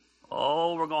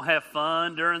we're going to have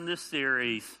fun during this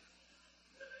series.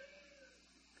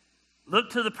 Look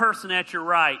to the person at your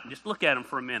right. Just look at them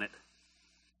for a minute.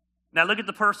 Now look at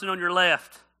the person on your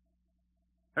left.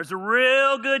 There's a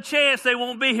real good chance they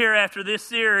won't be here after this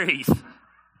series.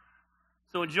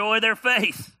 So enjoy their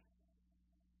face.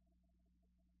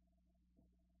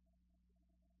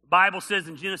 The Bible says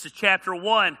in Genesis chapter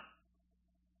 1,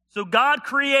 so God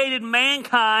created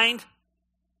mankind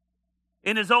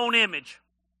in his own image.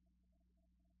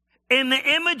 In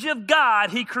the image of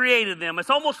God, he created them. It's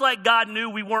almost like God knew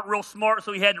we weren't real smart,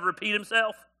 so he had to repeat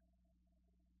himself.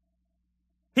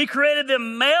 He created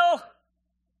them male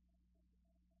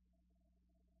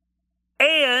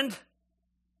and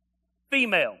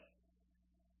female.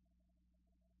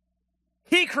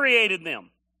 He created them.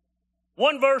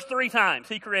 One verse 3 times,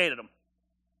 he created them.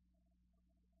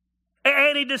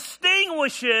 And he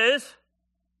distinguishes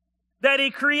that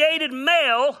he created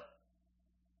male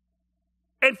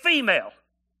and female.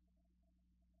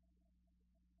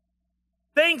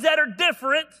 Things that are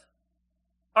different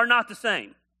are not the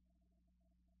same.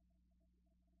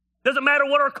 Doesn't matter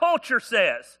what our culture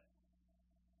says.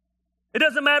 It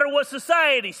doesn't matter what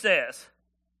society says.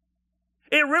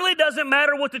 It really doesn't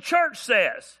matter what the church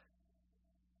says.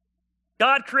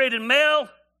 God created male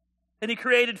and he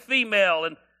created female.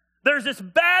 And there's this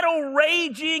battle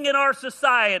raging in our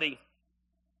society.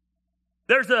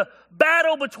 There's a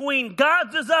battle between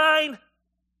God's design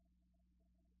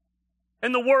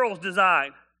and the world's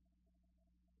design.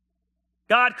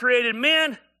 God created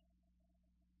men.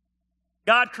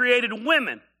 God created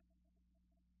women.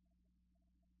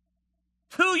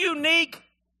 Two unique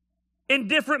and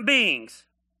different beings.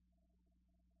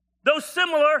 Though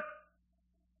similar,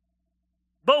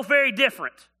 both very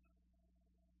different.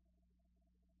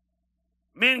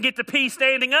 Men get to pee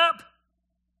standing up.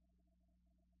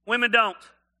 Women don't.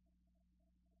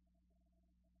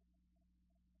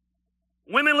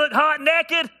 Women look hot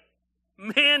naked.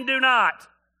 Men do not.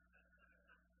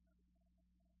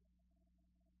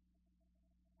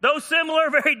 Though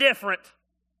similar, very different.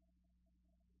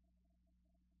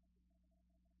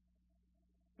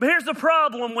 But here's the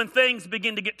problem when things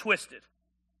begin to get twisted.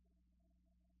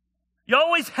 You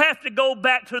always have to go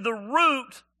back to the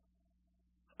root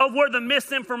of where the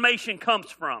misinformation comes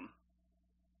from.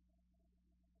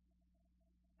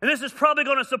 And this is probably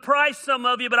going to surprise some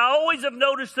of you, but I always have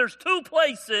noticed there's two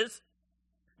places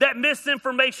that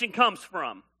misinformation comes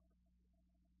from.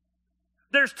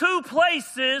 There's two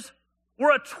places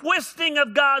where a twisting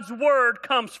of God's word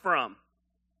comes from.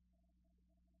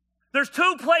 There's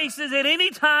two places at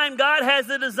any time God has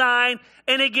a design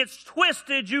and it gets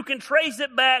twisted, you can trace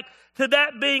it back to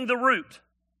that being the root.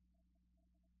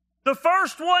 The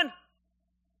first one,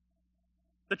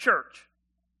 the church.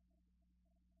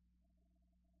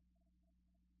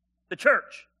 The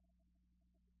church.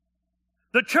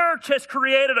 The church has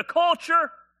created a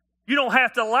culture. You don't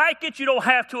have to like it. You don't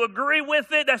have to agree with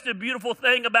it. That's the beautiful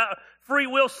thing about free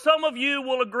will. Some of you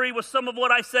will agree with some of what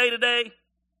I say today.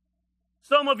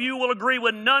 Some of you will agree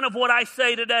with none of what I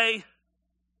say today.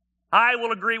 I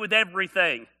will agree with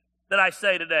everything that I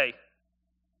say today.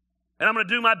 And I'm going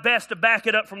to do my best to back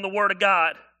it up from the Word of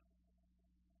God.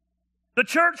 The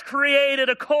church created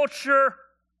a culture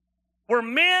where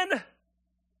men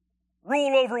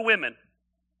rule over women.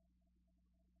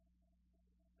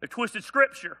 They twisted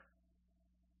Scripture.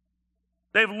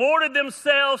 They've lorded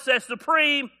themselves as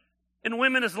supreme and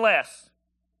women as less.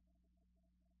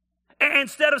 And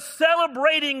instead of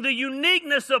celebrating the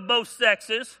uniqueness of both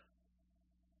sexes,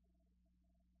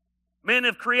 men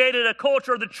have created a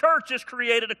culture, the church has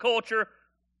created a culture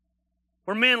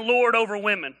where men lord over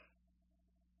women.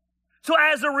 So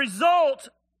as a result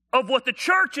of what the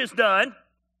church has done,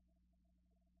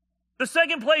 the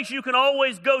second place you can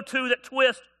always go to that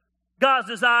twists God's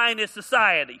design is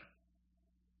society.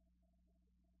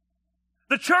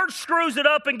 The church screws it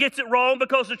up and gets it wrong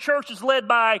because the church is led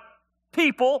by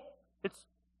people. It's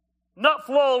not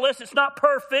flawless. It's not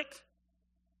perfect.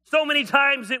 So many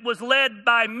times it was led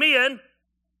by men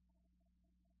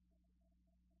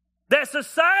that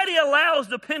society allows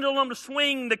the pendulum to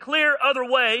swing the clear other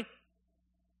way,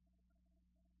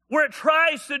 where it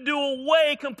tries to do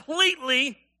away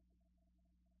completely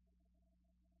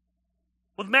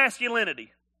with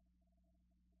masculinity.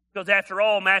 Because after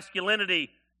all,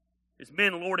 masculinity is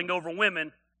men lording over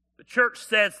women. The church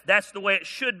says that's the way it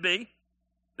should be.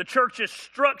 The church is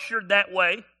structured that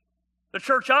way. The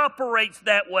church operates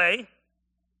that way.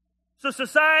 So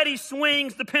society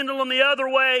swings the pendulum the other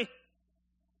way,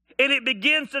 and it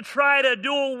begins to try to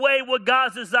do away with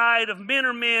God's design of men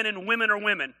are men and women are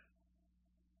women.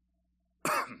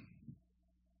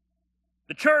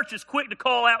 The church is quick to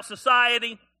call out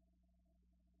society.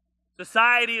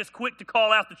 Society is quick to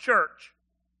call out the church.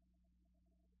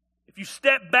 If you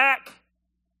step back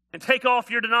and take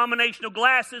off your denominational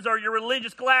glasses or your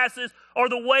religious glasses or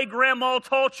the way grandma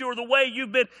taught you or the way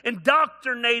you've been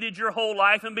indoctrinated your whole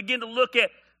life and begin to look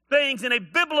at things in a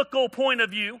biblical point of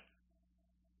view,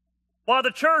 while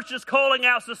the church is calling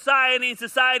out society and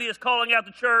society is calling out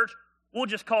the church, we'll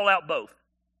just call out both.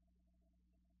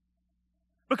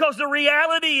 Because the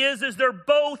reality is they're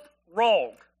both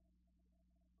wrong.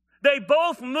 They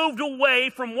both moved away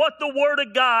from what the Word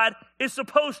of God is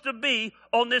supposed to be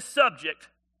on this subject.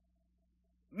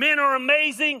 Men are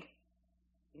amazing.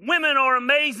 Women are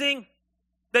amazing.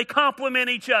 They complement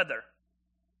each other.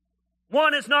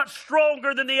 One is not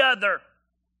stronger than the other.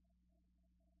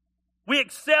 We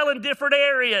excel in different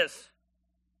areas.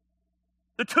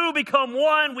 The two become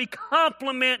one. We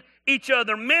complement each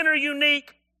other. Men are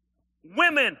unique.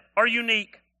 Women are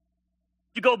unique.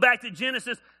 You go back to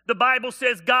Genesis, the Bible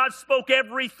says God spoke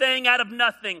everything out of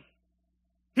nothing.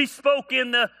 He spoke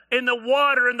in the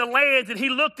water and the lands, and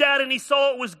he looked out and he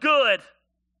saw it was good.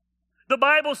 The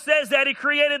Bible says that he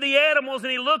created the animals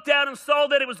and he looked out and saw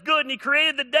that it was good, and he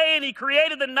created the day and he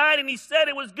created the night and he said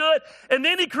it was good, and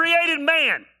then he created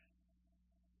man.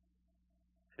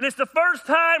 And it's the first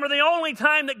time or the only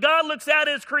time that God looks out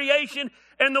at his creation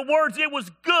and the words "it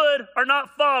was good" are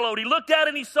not followed. He looked out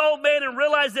and he saw man and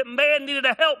realized that man needed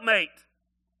a helpmate.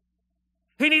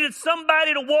 He needed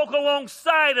somebody to walk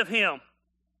alongside of him.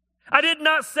 I did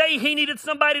not say he needed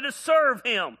somebody to serve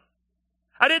him.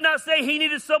 I did not say he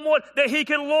needed someone that he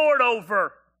could lord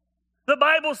over. The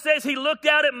Bible says he looked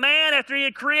out at man after he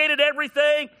had created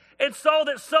everything and saw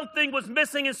that something was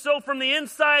missing. And so from the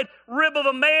inside rib of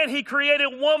a man, he created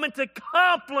woman to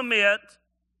complement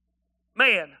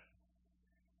man.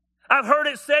 I've heard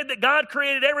it said that God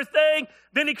created everything,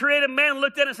 then he created man and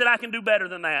looked at it and said, I can do better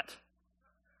than that.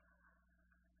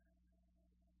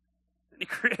 And he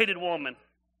created woman.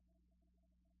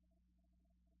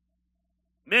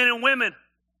 Men and women,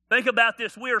 think about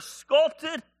this. We are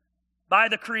sculpted by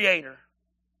the Creator.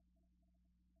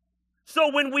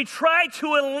 So when we try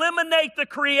to eliminate the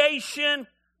creation,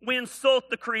 we insult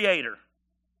the Creator.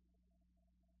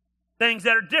 Things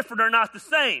that are different are not the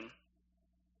same.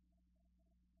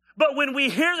 But when we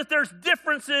hear that there's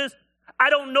differences, I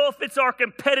don't know if it's our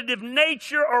competitive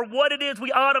nature or what it is,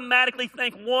 we automatically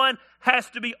think one has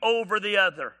to be over the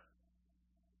other.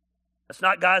 That's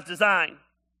not God's design.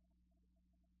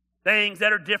 Things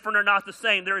that are different are not the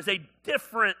same. There is a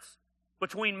difference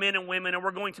between men and women, and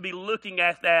we're going to be looking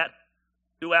at that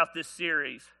throughout this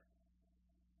series.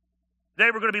 Today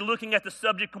we're going to be looking at the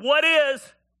subject, what is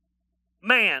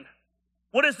man?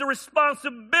 What is the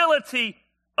responsibility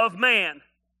of man?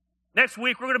 Next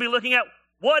week we're going to be looking at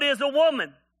what is a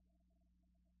woman?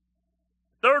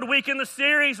 Third week in the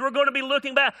series we're going to be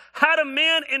looking at how do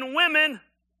men and women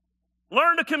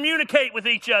learn to communicate with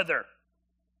each other.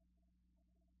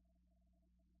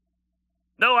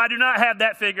 No, I do not have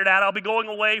that figured out. I'll be going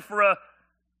away for a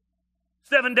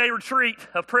 7-day retreat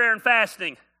of prayer and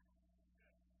fasting.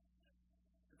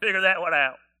 Figure that one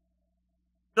out.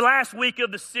 The last week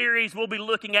of the series, we'll be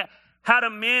looking at how do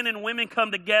men and women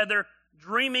come together,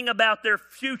 dreaming about their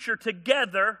future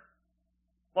together,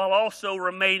 while also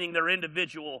remaining their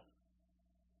individual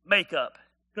makeup.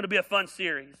 It's going to be a fun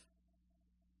series.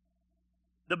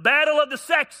 The battle of the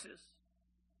sexes.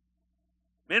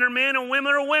 Men are men and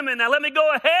women are women. Now let me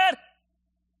go ahead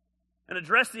and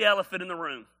address the elephant in the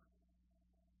room.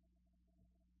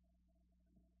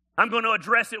 I'm going to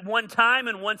address it one time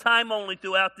and one time only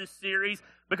throughout this series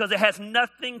because it has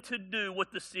nothing to do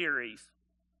with the series.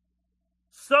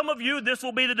 Some of you, this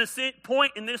will be the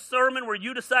point in this sermon where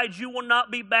you decide you will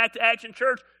not be back to Action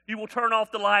Church. You will turn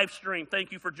off the live stream.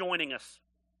 Thank you for joining us.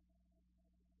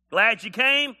 Glad you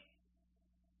came.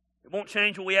 It won't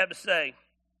change what we have to say.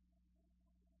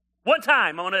 One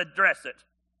time, I want to address it.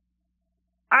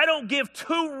 I don't give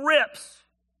two rips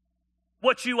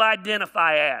what you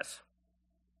identify as.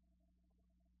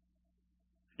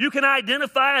 You can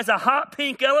identify as a hot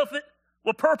pink elephant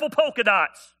with purple polka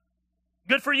dots.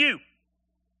 Good for you.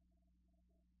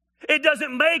 It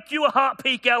doesn't make you a hot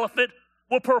pink elephant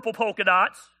with purple polka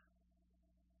dots.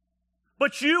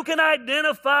 But you can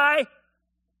identify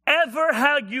ever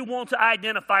how you want to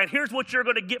identify. And here's what you're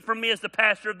going to get from me as the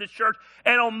pastor of this church.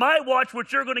 And on my watch,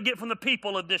 what you're going to get from the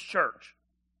people of this church.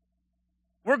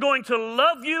 We're going to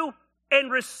love you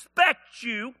and respect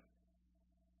you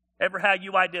ever how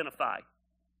you identify.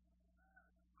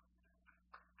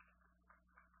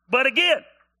 But again,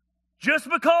 just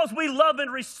because we love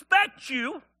and respect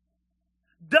you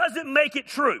doesn't make it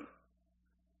true.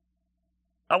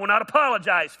 I will not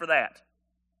apologize for that.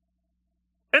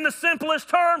 In the simplest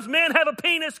terms, men have a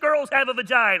penis, girls have a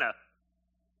vagina.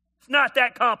 It's not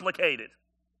that complicated.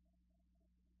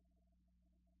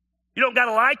 You don't got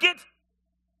to like it.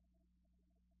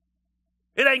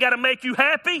 It ain't got to make you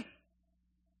happy.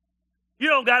 You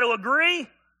don't got to agree.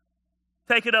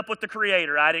 Take it up with the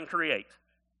Creator. I didn't create.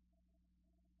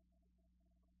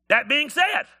 That being said,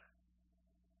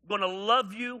 I'm going to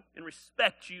love you and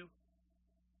respect you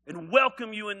and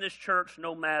welcome you in this church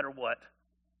no matter what.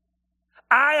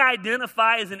 I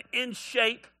identify as an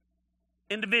in-shape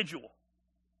individual.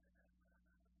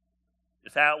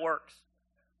 Just how it works.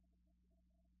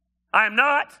 I am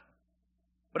not,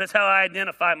 but it's how I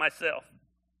identify myself.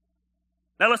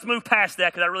 Now let's move past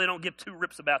that because I really don't give two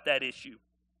rips about that issue.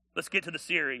 Let's get to the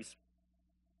series.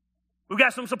 We've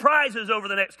got some surprises over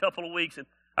the next couple of weeks, and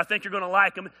I think you're going to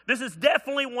like them. This is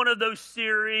definitely one of those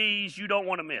series you don't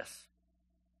want to miss.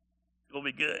 It'll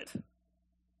be good.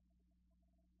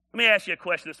 Let me ask you a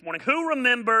question this morning. Who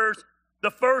remembers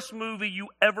the first movie you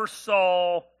ever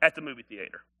saw at the movie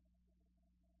theater?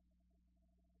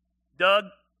 Doug,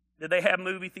 did they have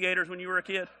movie theaters when you were a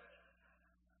kid?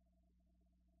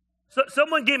 So,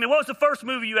 someone give me, what was the first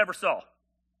movie you ever saw?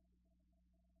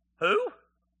 Who?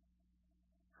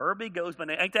 Herbie Goes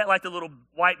Bananas. Ain't that like the little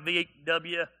white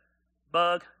VW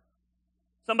bug?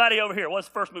 Somebody over here, what's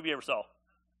the first movie you ever saw?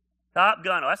 Top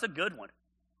Gun. Oh, that's a good one.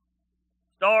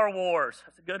 Star Wars.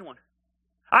 That's a good one.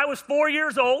 I was 4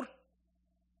 years old.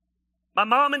 My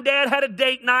mom and dad had a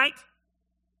date night.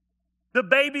 The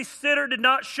babysitter did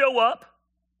not show up.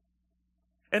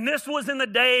 And this was in the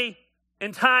day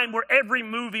and time where every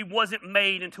movie wasn't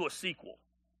made into a sequel.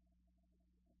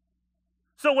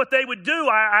 So what they would do,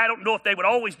 I don't know if they would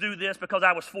always do this because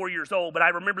I was 4 years old, but I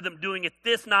remember them doing it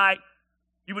this night.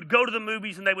 You would go to the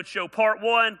movies and they would show part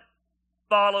 1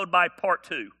 followed by part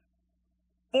 2.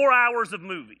 4 hours of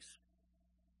movies.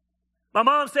 My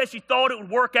mom said she thought it would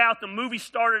work out. The movie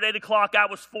started at 8 o'clock. I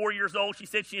was 4 years old. She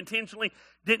said she intentionally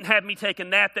didn't have me take a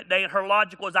nap that day, and her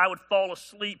logic was I would fall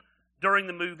asleep during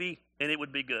the movie and it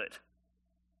would be good.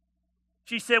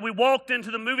 She said we walked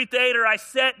into the movie theater. I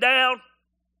sat down,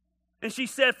 and she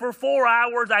said for 4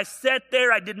 hours I sat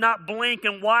there. I did not blink,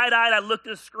 and wide-eyed I looked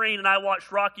at the screen and I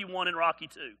watched Rocky 1 and Rocky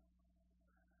 2.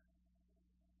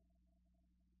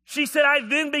 She said, I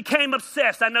then became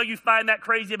obsessed. I know you find that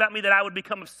crazy about me that I would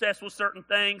become obsessed with certain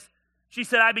things. She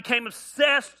said, I became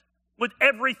obsessed with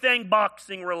everything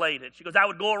boxing related. She goes, I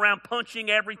would go around punching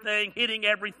everything, hitting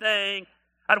everything.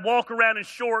 I'd walk around in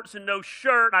shorts and no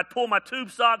shirt. I'd pull my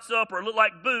tube socks up or it looked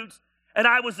like boots. And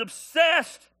I was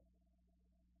obsessed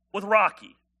with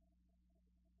Rocky.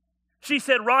 She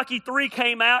said Rocky 3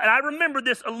 came out, and I remember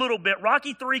this a little bit.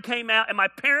 Rocky 3 came out, and my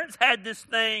parents had this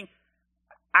thing.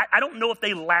 I don't know if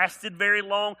they lasted very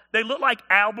long. They looked like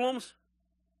albums,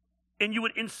 and you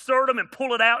would insert them and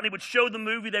pull it out, and it would show the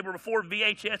movie. They were before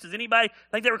VHS. Does anybody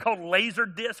think they were called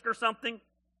Laserdisc or something?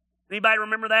 Anybody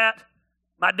remember that?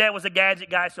 My dad was a gadget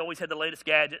guy, so always had the latest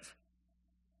gadgets.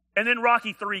 And then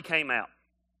Rocky 3 came out.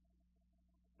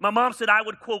 My mom said I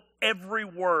would quote every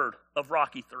word of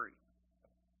Rocky 3.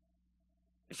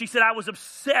 And she said I was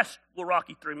obsessed with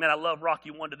Rocky 3. Man, I love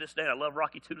Rocky 1 to this day, and I love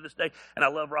Rocky 2 to this day, and I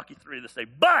love Rocky 3 to this day.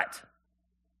 But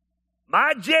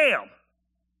my jam,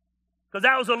 because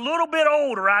I was a little bit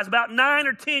older, I was about 9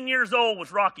 or 10 years old,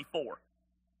 was Rocky 4.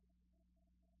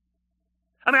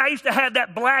 I mean, I used to have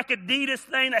that black Adidas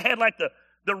thing that had like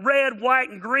the red,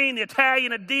 white, and green, the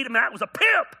Italian Adidas. I mean, I was a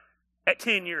pimp at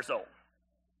 10 years old.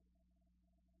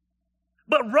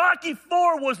 But Rocky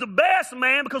 4 was the best,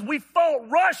 man, because we fought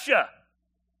Russia.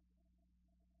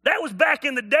 That was back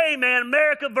in the day, man,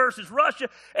 America versus Russia.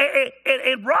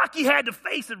 And Rocky had to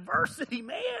face adversity,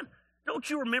 man. Don't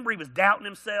you remember he was doubting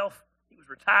himself? He was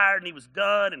retired and he was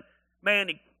done. And,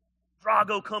 man,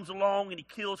 Drago comes along and he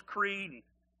kills Creed. And,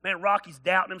 man, Rocky's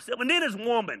doubting himself. And then his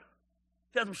woman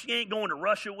tells him she ain't going to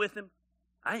Russia with him.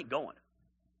 I ain't going.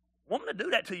 Woman to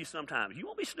do that to you sometimes. You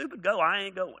won't be stupid, go. I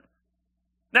ain't going.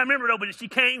 Now, remember, though, but she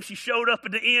came, she showed up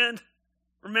at the end.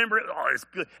 Remember it? Oh, it's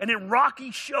good. And then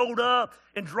Rocky showed up,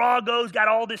 and Drago's got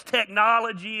all this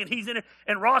technology, and he's in it,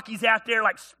 and Rocky's out there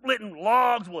like splitting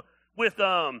logs with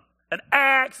an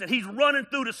axe, and he's running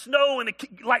through the snow and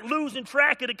like losing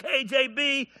track of the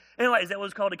KGB. And like, is that what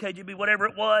it's called, the KGB? Whatever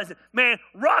it was. Man,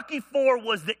 Rocky 4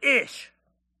 was the ish.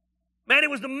 Man, it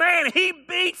was the man. He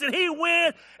beats and he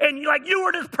wins, and you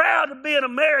were just proud to be an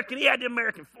American. He had the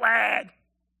American flag.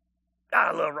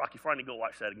 God, I love Rocky 4. I need to go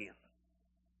watch that again.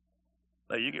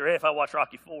 So you get ready if I watch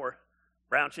Rocky 4.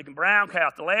 Brown chicken, brown cow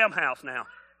at the Lamb House now.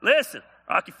 Listen,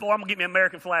 Rocky 4, I'm going to get me an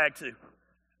American flag too.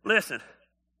 Listen,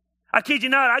 I kid you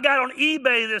not, I got on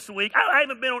eBay this week. I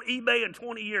haven't been on eBay in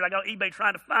 20 years. I got on eBay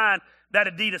trying to find that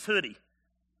Adidas hoodie.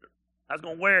 I was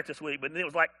going to wear it this week, but it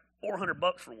was like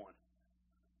 $400 for one.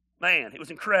 Man, it was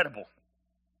incredible.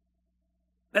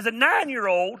 As a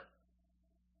 9-year-old,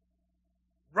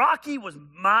 Rocky was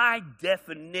my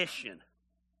definition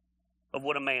of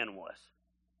what a man was.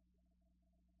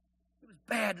 He was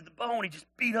bad to the bone. He just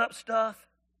beat up stuff.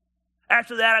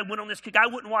 After that, I went on this kick. I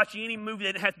wouldn't watch any movie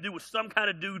that didn't have to do with some kind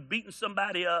of dude beating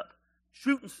somebody up,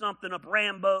 shooting something up,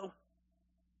 Rambo,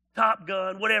 Top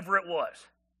Gun, whatever it was.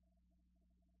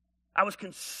 I was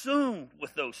consumed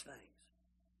with those things.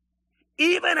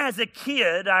 Even as a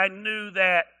kid, I knew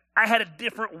that I had a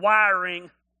different wiring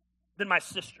than my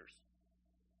sisters.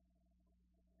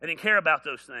 They didn't care about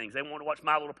those things. They wanted to watch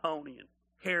My Little Pony and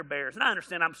Care Bears. And I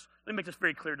understand, let me make this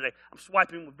very clear today. I'm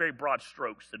swiping with very broad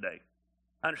strokes today.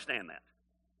 I understand that.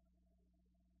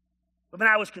 But then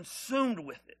I was consumed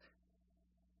with it.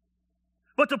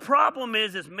 But the problem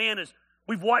is, as men, is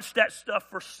we've watched that stuff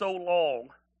for so long.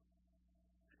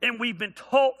 And we've been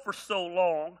taught for so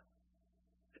long.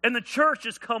 And the church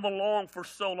has come along for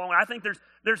so long. I think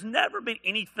there's never been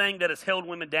anything that has held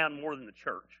women down more than the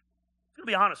church. I'm going to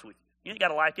be honest with you. You ain't got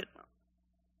to like it.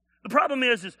 The problem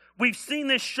is we've seen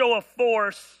this show of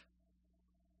force.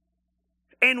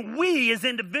 And we, as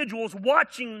individuals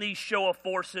watching these show of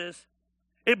forces,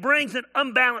 it brings an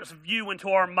unbalanced view into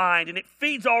our mind. And it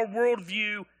feeds our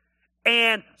worldview.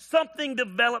 And something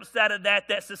develops out of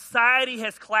that society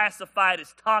has classified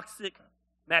as toxic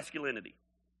masculinity.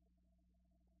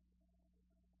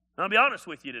 I'll be honest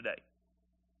with you today.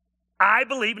 I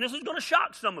believe, and this is going to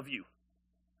shock some of you,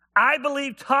 I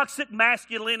believe toxic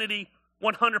masculinity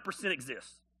 100%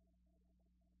 exists.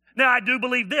 Now, I do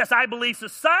believe this. I believe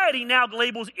society now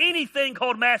labels anything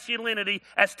called masculinity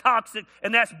as toxic,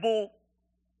 and that's bull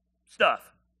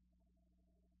stuff.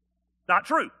 Not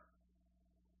true.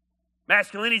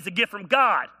 Masculinity is a gift from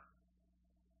God.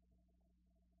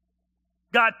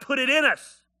 God put it in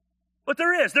us. But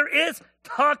there is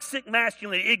toxic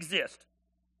masculinity. It exists.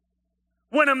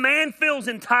 When a man feels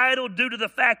entitled due to the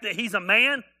fact that he's a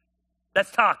man,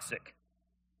 that's toxic.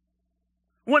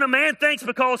 When a man thinks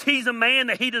because he's a man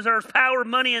that he deserves power,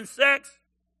 money, and sex,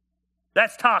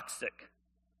 that's toxic.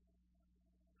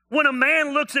 When a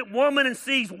man looks at woman and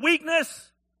sees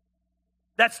weakness,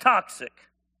 that's toxic.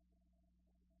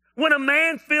 When a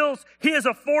man feels he is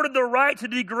afforded the right to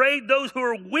degrade those who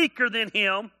are weaker than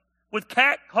him with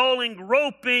catcalling,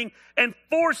 groping, and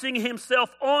forcing himself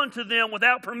onto them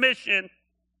without permission,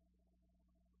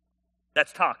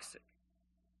 that's toxic.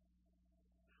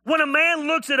 When a man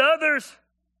looks at others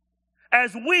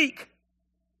as weak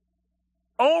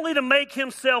only to make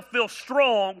himself feel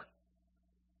strong,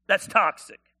 that's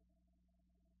toxic.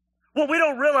 What we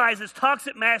don't realize is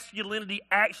toxic masculinity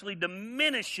actually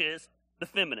diminishes the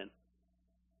feminine.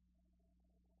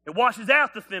 It washes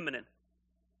out the feminine.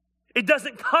 It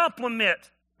doesn't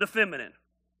complement the feminine.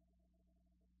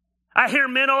 I hear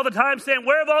men all the time saying,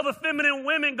 where have all the feminine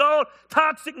women gone?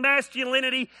 Toxic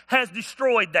masculinity has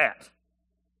destroyed that.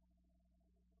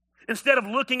 Instead of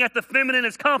looking at the feminine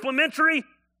as complementary,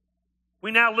 we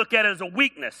now look at it as a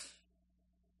weakness.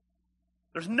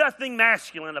 There's nothing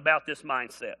masculine about this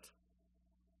mindset.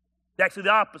 It's actually the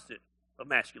opposite of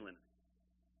masculinity.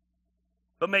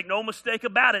 But make no mistake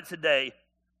about it today,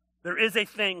 there is a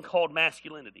thing called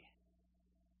masculinity.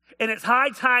 And it's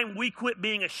high time we quit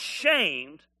being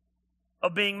ashamed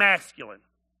of being masculine.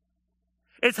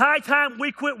 It's high time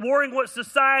we quit worrying what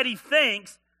society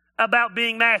thinks about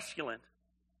being masculine.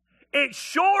 It's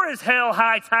sure as hell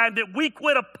high time that we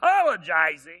quit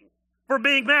apologizing for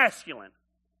being masculine.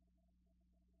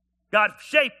 God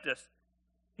shaped us.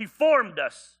 He formed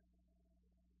us.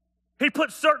 He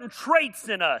put certain traits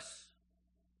in us.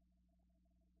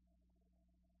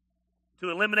 To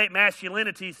eliminate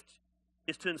masculinity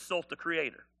is to insult the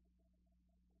Creator.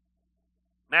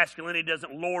 Masculinity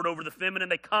doesn't lord over the feminine.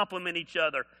 They complement each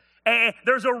other. And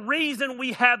there's a reason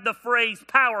we have the phrase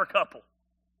power couple.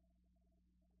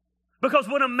 Because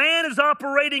when a man is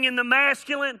operating in the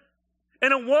masculine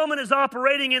and a woman is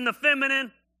operating in the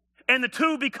feminine, and the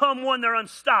two become one, they're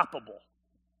unstoppable.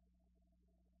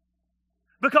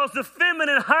 Because the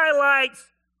feminine highlights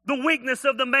the weakness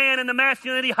of the man and the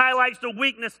masculinity highlights the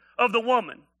weakness of the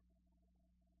woman.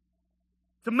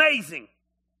 It's amazing.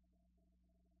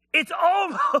 It's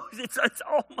almost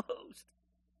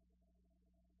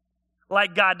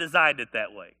like God designed it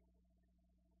that way.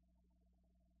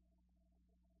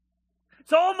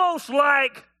 It's almost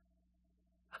like,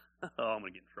 I'm going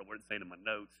to get in trouble. What did I say in my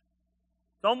notes?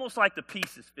 It's almost like the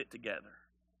pieces fit together.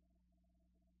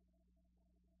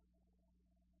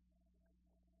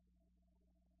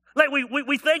 Like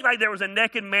we think like there was a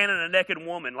naked man and a naked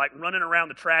woman like running around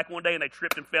the track one day and they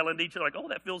tripped and fell into each other like, oh,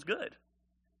 that feels good.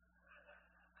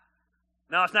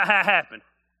 No, it's not how it happened.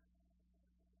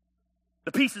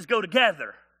 The pieces go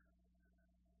together.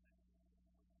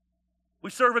 We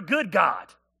serve a good God,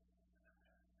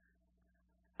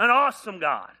 an awesome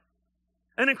God,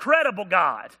 an incredible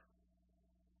God,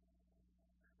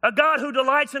 a God who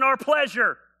delights in our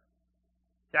pleasure.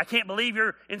 I can't believe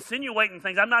you're insinuating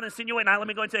things. I'm not insinuating. Now, let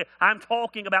me go and tell you, I'm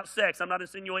talking about sex. I'm not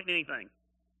insinuating anything.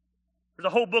 There's a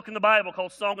whole book in the Bible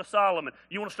called Song of Solomon.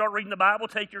 You want to start reading the Bible?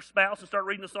 Take your spouse and start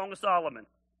reading the Song of Solomon.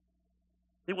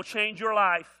 It will change your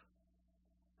life.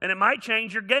 And it might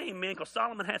change your game, man, because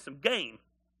Solomon had some game.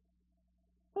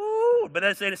 Ooh, but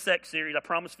that's in a sex series. I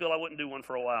promised Phil I wouldn't do one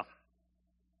for a while.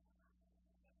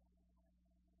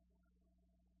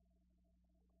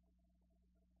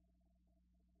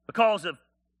 Because of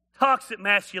toxic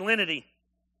masculinity,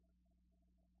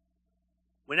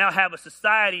 we now have a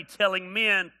society telling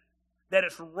men that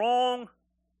it's wrong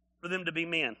for them to be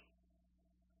men.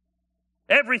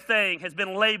 Everything has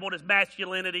been labeled as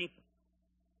masculinity,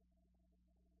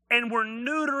 and we're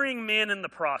neutering men in the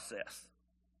process.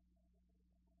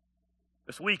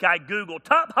 This week I Googled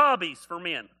top hobbies for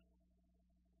men.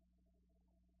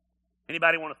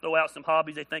 Anybody want to throw out some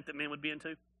hobbies they think that men would be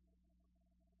into?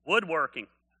 Woodworking.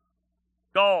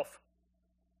 Golf.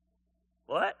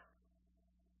 What?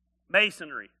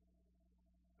 Masonry.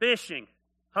 Fishing.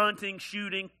 Hunting.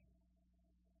 Shooting.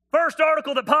 First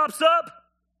article that pops up.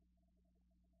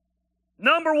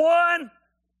 Number 1.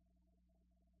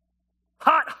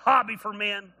 Hot hobby for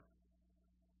men.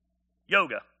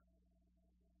 Yoga.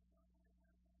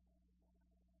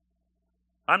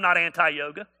 I'm not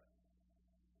anti-yoga.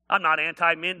 I'm not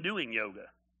anti-men doing yoga.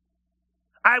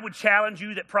 I would challenge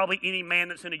you that probably any man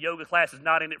that's in a yoga class is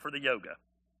not in it for the yoga.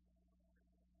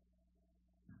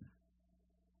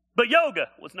 But yoga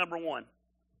was number 1.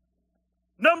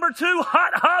 Number 2,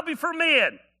 hot hobby for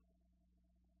men.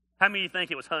 How many of you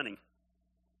think it was hunting?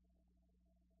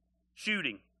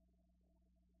 Shooting.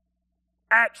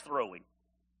 Axe throwing.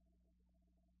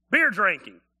 Beer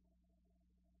drinking.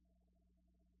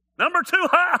 Number 2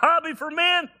 hot hobby for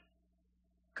men,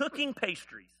 cooking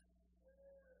pastries.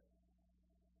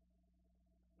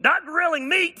 Not grilling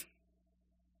meat.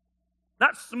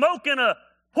 Not smoking a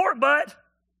pork butt.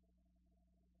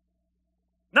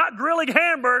 Not grilling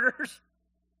hamburgers.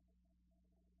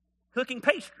 Cooking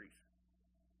pastries.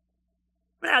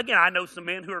 Now, again, I know some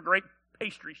men who are great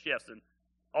pastry chefs, and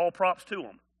all props to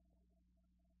them.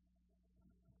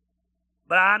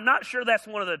 But I'm not sure that's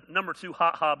one of the number 2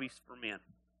 hot hobbies for men.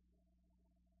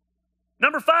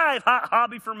 Number 5, hot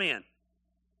hobby for men.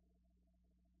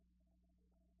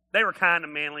 They were kind of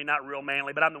manly, not real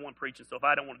manly, but I'm the one preaching, so if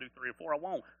I don't want to do 3 or 4, I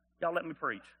won't. Y'all let me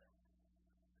preach.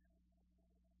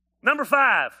 Number 5.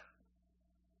 I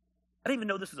didn't even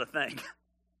know this was a thing.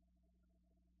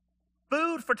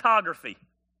 Food photography.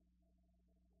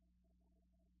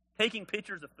 Taking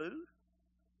pictures of food.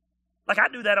 Like, I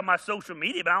do that on my social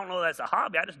media, but I don't know that's a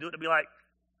hobby. I just do it to be like,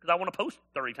 because I want to post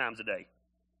 30 times a day.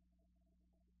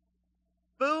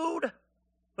 Food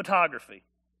photography.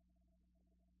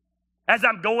 As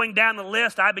I'm going down the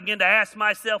list, I begin to ask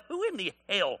myself, who in the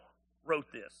hell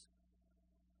wrote this?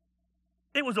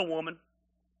 It was a woman.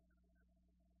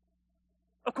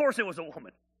 Of course it was a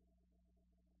woman.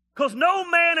 Because no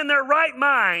man in their right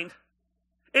mind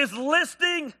is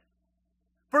listing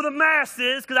for the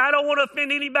masses, because I don't want to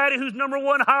offend anybody whose number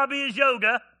 1 hobby is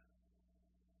yoga.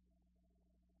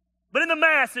 But in the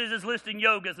masses is listing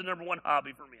yoga as the number 1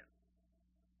 hobby for men.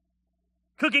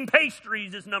 Cooking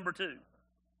pastries is number 2.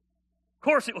 Of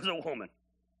course it was a woman.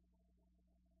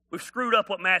 We've screwed up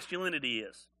what masculinity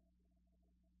is.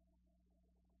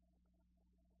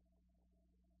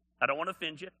 I don't want to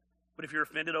offend you, but if you're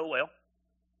offended, oh well.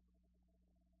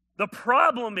 The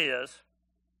problem is,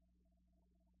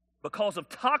 because of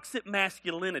toxic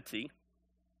masculinity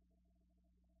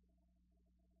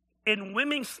and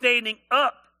women standing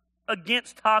up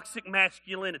against toxic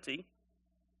masculinity,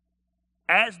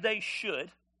 as they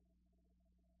should,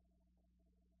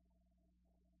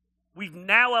 we've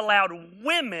now allowed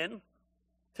women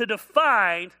to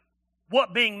define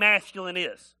what being masculine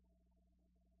is.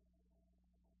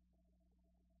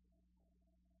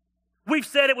 We've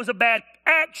said it was a bad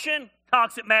action,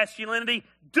 toxic masculinity.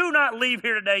 Do not leave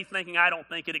here today thinking I don't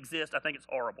think it exists. I think it's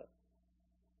horrible.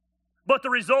 But the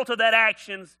result of that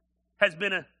action has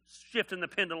been a shift in the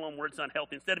pendulum where it's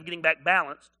unhealthy. Instead of getting back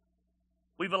balanced,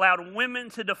 we've allowed women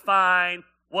to define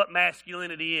what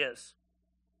masculinity is.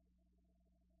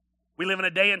 We live in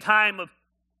a day and time of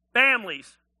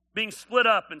families being split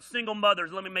up, and single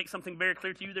mothers. Let me make something very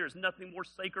clear to you. There is nothing more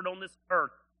sacred on this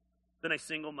earth than a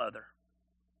single mother.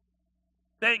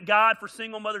 Thank God for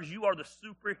single mothers. You are the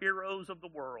superheroes of the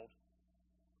world.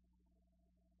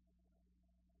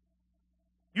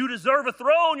 You deserve a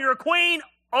throne. You're a queen.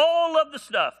 All of the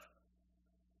stuff.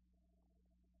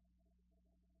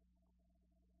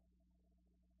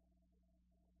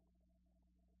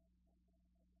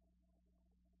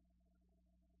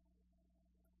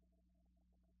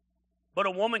 But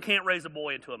a woman can't raise a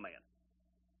boy into a man.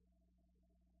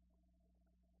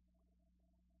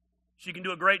 She can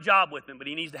do a great job with him, but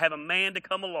he needs to have a man to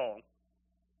come along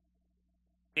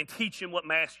and teach him what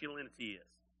masculinity is.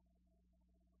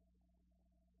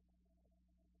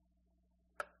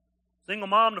 Single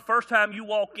mom, the first time you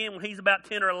walk in when he's about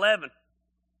 10 or 11,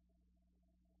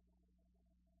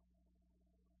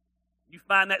 you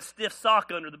find that stiff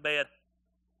sock under the bed.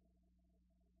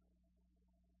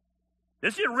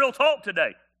 This is real talk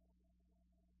today.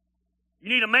 You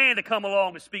need a man to come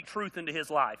along and speak truth into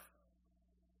his life.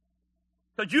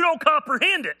 Because you don't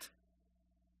comprehend it.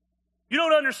 You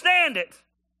don't understand it.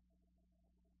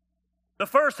 The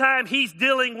first time he's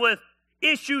dealing with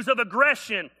issues of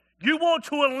aggression, you want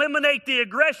to eliminate the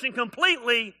aggression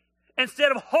completely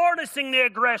instead of harnessing the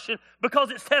aggression because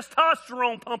it's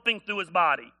testosterone pumping through his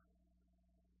body.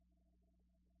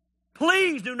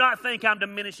 Please do not think I'm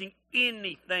diminishing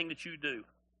anything that you do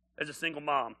as a single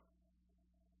mom.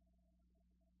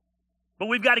 But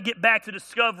we've got to get back to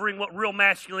discovering what real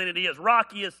masculinity is.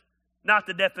 Rocky is not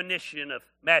the definition of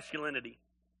masculinity.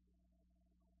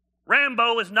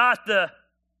 Rambo is not the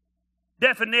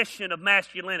definition of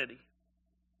masculinity.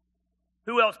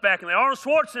 Who else back in there? Arnold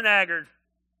Schwarzenegger.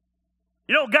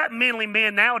 You don't got manly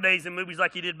men nowadays in movies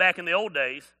like you did back in the old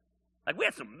days. Like we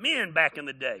had some men back in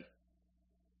the day.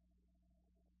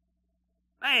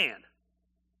 Man.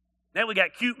 Now we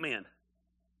got cute men.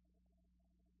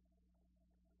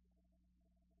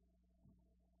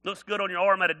 Looks good on your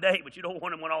arm at a date, but you don't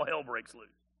want him when all hell breaks loose.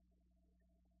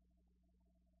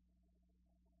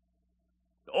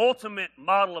 The ultimate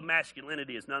model of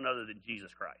masculinity is none other than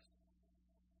Jesus Christ.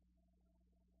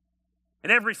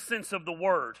 In every sense of the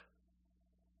word,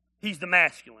 he's the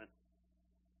masculine.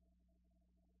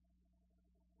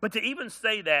 But to even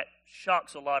say that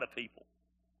shocks a lot of people.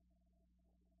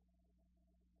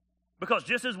 Because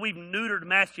just as we've neutered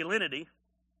masculinity,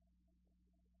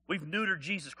 we've neutered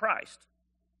Jesus Christ.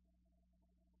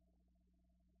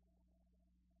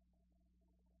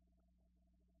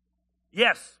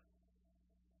 Yes,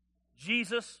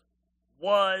 Jesus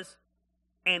was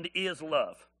and is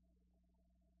love.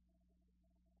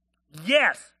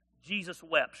 Yes, Jesus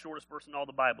wept. Shortest verse in all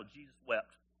the Bible, Jesus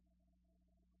wept.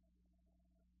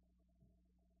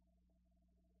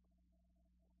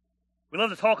 We love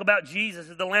to talk about Jesus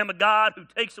as the Lamb of God who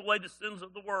takes away the sins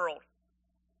of the world.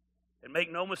 And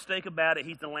make no mistake about it,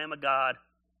 he's the Lamb of God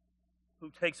who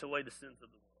takes away the sins of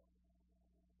the world.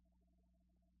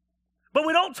 But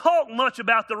we don't talk much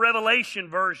about the Revelation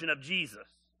version of Jesus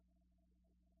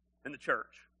in the church.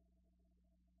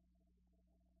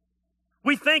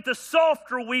 We think the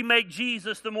softer we make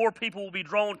Jesus, the more people will be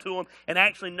drawn to him, and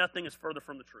actually nothing is further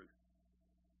from the truth.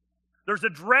 There's a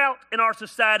drought in our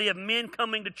society of men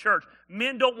coming to church.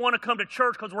 Men don't want to come to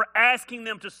church because we're asking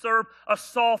them to serve a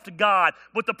soft God.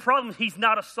 But the problem is he's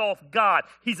not a soft God.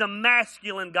 He's a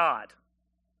masculine God.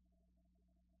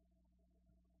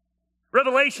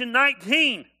 Revelation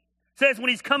 19 says when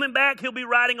he's coming back, he'll be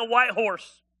riding a white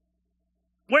horse,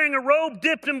 wearing a robe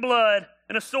dipped in blood,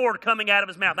 and a sword coming out of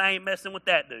his mouth. I ain't messing with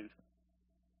that dude.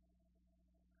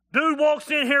 Dude walks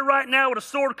in here right now with a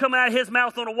sword coming out of his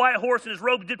mouth on a white horse and his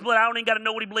robe dipped in blood. I don't even got to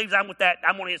know what he believes. I'm with that.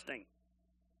 I'm on his team.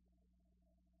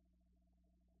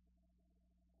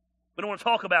 We don't want to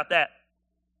talk about that.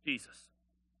 Jesus.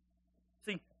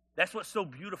 See, that's what's so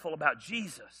beautiful about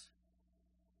Jesus.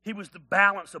 He was the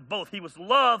balance of both. He was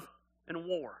love and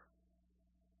war.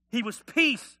 He was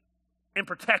peace and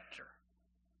protector.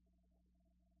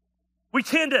 We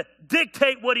tend to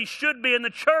dictate what he should be, and the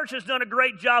church has done a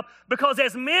great job because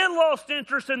as men lost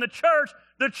interest in the church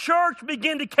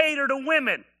began to cater to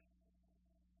women.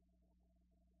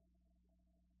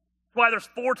 That's why there's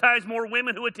 4 times more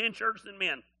women who attend church than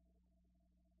men.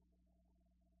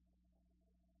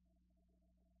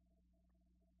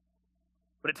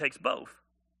 But it takes both.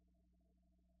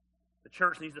 The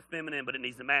church needs the feminine, but it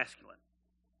needs the masculine.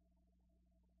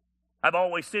 I've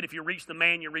always said if you reach the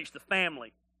man, you reach the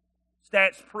family.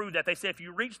 Stats prove that. They say if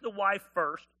you reach the wife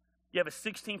first, you have a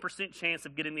 16% chance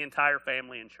of getting the entire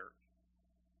family in church.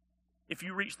 If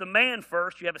you reach the man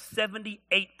first, you have a 78%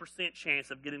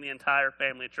 chance of getting the entire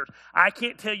family in church. I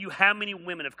can't tell you how many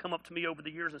women have come up to me over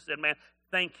the years and said, man,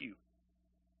 thank you.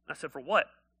 I said, for what?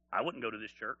 I wouldn't go to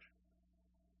this church.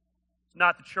 It's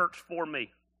not the church for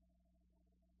me.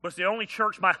 But it's the only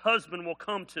church my husband will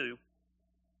come to.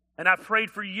 And I've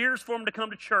prayed for years for him to come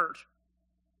to church.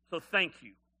 So thank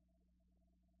you.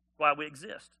 That's why we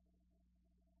exist.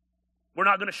 We're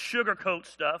not going to sugarcoat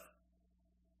stuff.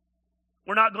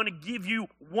 We're not going to give you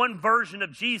one version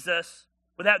of Jesus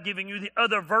without giving you the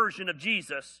other version of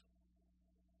Jesus.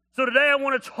 So today I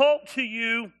want to talk to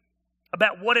you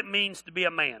about what it means to be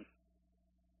a man.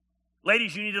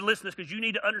 Ladies, you need to listen to this because you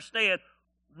need to understand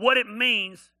what it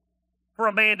means for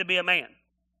a man to be a man.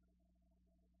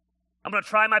 I'm going to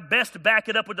try my best to back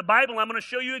it up with the Bible. I'm going to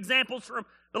show you examples from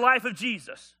the life of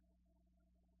Jesus.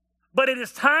 But it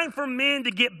is time for men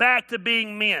to get back to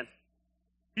being men.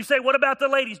 You say, what about the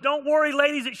ladies? Don't worry,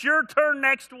 ladies, it's your turn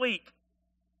next week.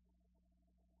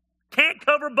 Can't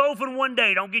cover both in one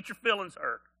day. Don't get your feelings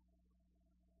hurt.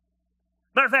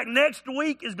 Matter of fact, next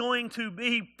week is going to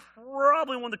be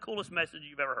probably one of the coolest messages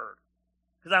you've ever heard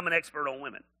because I'm an expert on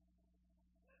women.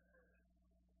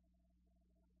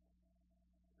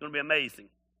 It's going to be amazing.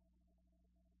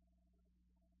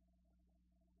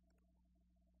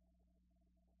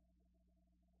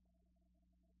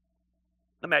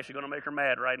 I'm actually going to make her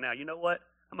mad right now. You know what?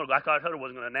 I told her I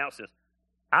wasn't going to announce this.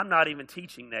 I'm not even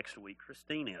teaching next week.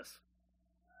 Christine is.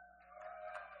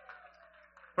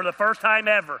 For the first time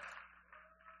ever.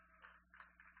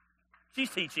 She's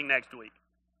teaching next week.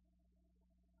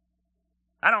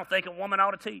 I don't think a woman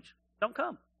ought to teach. Don't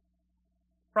come.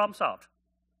 Problem solved.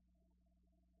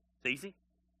 It's easy.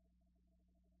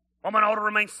 Woman ought to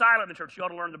remain silent in the church. You ought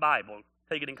to learn the Bible.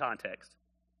 Take it in context.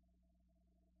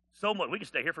 So much. We could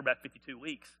stay here for about 52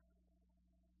 weeks.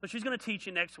 So she's going to teach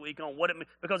you next week on what it means.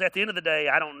 Because at the end of the day,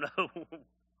 I don't know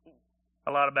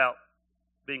a lot about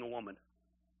being a woman.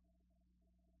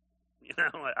 You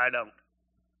know, I don't.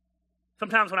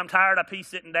 Sometimes when I'm tired, I pee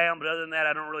sitting down. But other than that,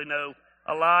 I don't really know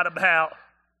a lot about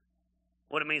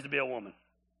what it means to be a woman.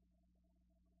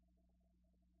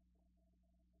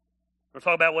 We'll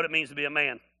talk about what it means to be a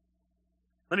man.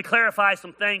 Let me clarify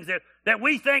some things that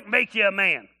we think make you a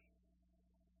man.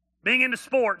 Being into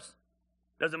sports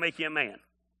doesn't make you a man.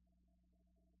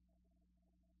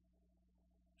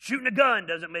 Shooting a gun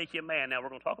doesn't make you a man. Now, we're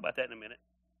going to talk about that in a minute.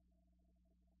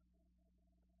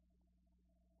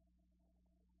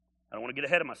 I don't want to get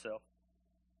ahead of myself.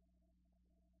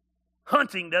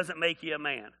 Hunting doesn't make you a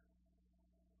man.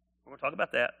 We're going to talk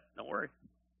about that. Don't worry.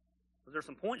 Because there's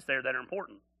some points there that are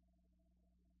important.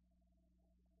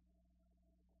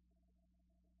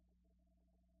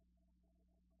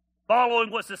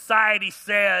 Following what society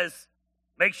says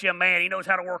makes you a man. He knows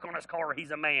how to work on his car.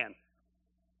 He's a man.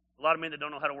 A lot of men that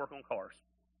don't know how to work on cars.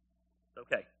 It's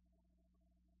okay.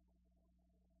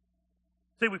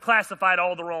 See, we've classified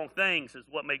all the wrong things as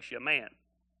what makes you a man.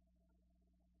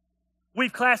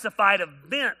 We've classified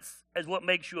events as what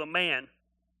makes you a man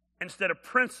instead of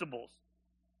principles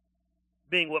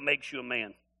being what makes you a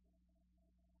man.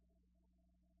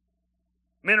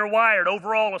 Men are wired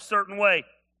overall a certain way.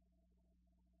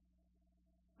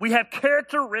 We have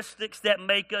characteristics that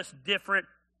make us different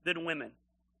than women.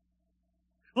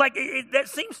 Like, that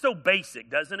seems so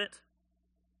basic, doesn't it?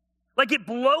 Like, it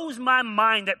blows my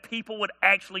mind that people would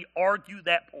actually argue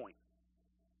that point.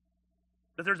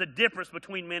 That there's a difference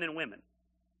between men and women.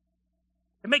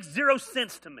 It makes zero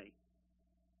sense to me.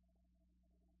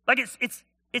 Like, it's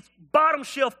bottom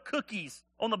shelf cookies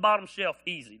on the bottom shelf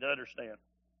easy to understand.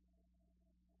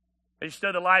 As you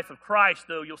study the life of Christ,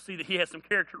 though, you'll see that he has some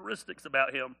characteristics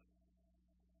about him.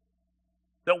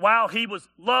 That while he was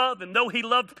loved, and though he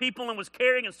loved people and was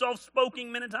caring and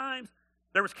soft-spoken many times,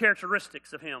 there was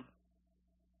characteristics of him.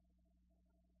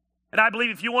 And I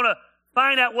believe if you want to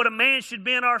find out what a man should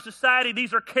be in our society,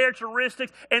 these are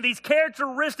characteristics, and these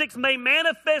characteristics may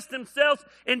manifest themselves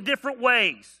in different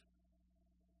ways.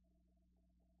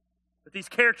 But these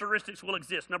characteristics will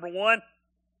exist. Number one,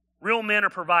 real men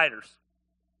are providers.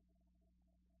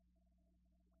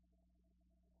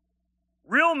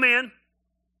 Real men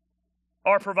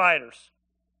are providers.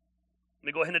 Let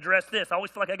me go ahead and address this. I always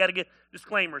feel like I got to get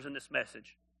disclaimers in this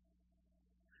message.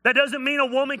 That doesn't mean a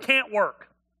woman can't work.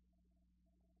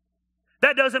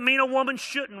 That doesn't mean a woman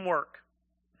shouldn't work.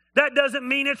 That doesn't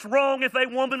mean it's wrong if a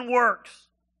woman works.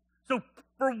 So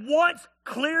for once,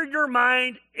 clear your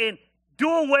mind and do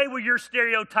away with your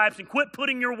stereotypes and quit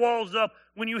putting your walls up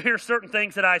when you hear certain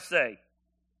things that I say.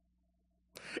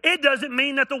 It doesn't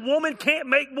mean that the woman can't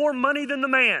make more money than the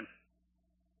man.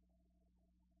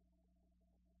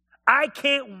 I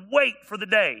can't wait for the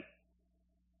day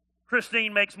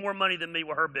Christine makes more money than me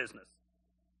with her business.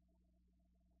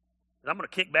 And I'm going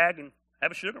to kick back and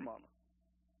have a sugar mama.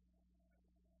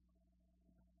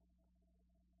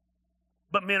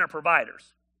 But men are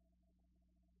providers.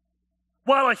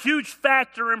 While a huge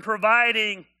factor in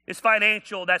providing is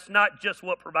financial, that's not just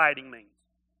what providing means.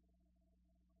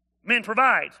 Men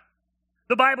provide.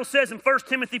 The Bible says in 1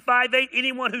 Timothy 5:8,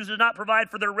 anyone who does not provide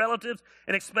for their relatives,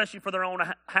 and especially for their own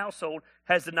household,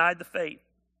 has denied the faith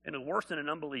and is worse than an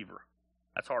unbeliever.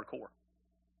 That's hardcore.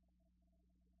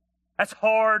 That's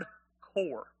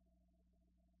hardcore.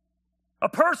 A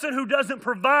person who doesn't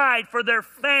provide for their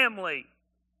family,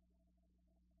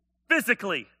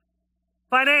 physically,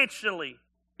 financially,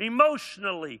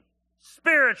 emotionally,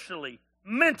 spiritually,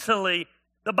 mentally,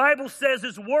 the Bible says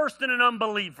is worse than an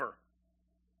unbeliever.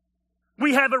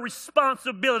 We have a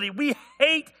responsibility. We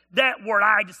hate that word.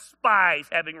 I despise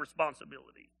having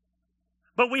responsibility.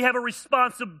 But we have a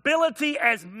responsibility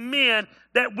as men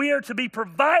that we are to be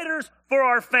providers for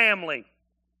our family.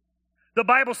 The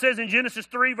Bible says in Genesis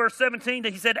 3, verse 17,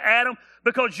 that he said to Adam,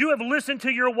 because you have listened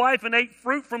to your wife and ate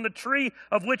fruit from the tree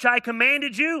of which I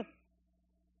commanded you,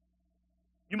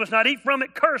 you must not eat from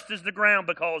it. Cursed is the ground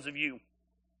because of you.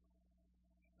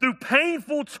 Through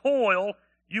painful toil,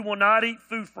 you will not eat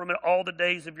food from it all the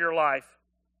days of your life.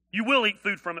 You will eat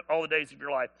food from it all the days of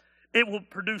your life. It will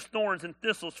produce thorns and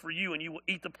thistles for you, and you will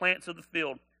eat the plants of the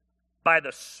field. By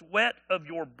the sweat of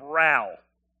your brow,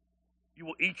 you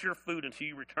will eat your food until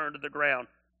you return to the ground,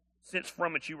 since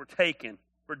from it you were taken.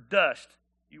 For dust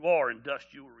you are, and dust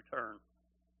you will return.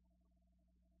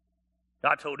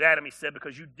 God told Adam, he said,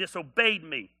 because you disobeyed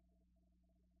me.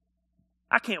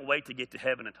 I can't wait to get to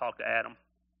heaven and talk to Adam.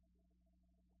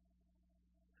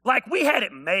 Like we had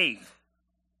it made.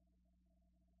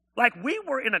 Like we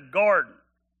were in a garden.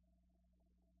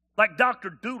 Like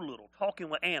Dr. Doolittle talking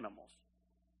with animals.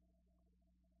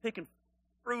 Picking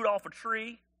fruit off a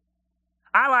tree.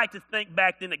 I like to think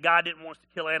back then that God didn't want us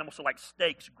to kill animals, so like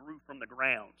steaks grew from the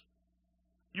ground.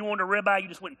 You wanted a ribeye, you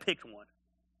just went and picked one.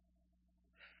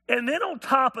 And then on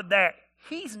top of that,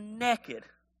 he's naked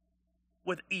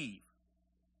with Eve.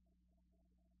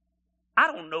 I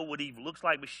don't know what Eve looks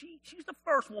like, but she's the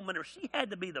first woman, or she had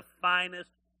to be the finest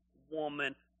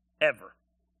woman ever.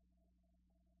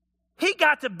 He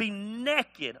got to be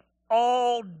naked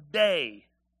all day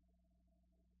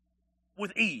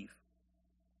with Eve,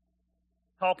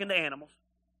 talking to animals,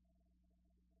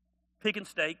 picking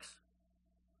steaks,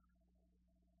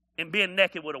 and being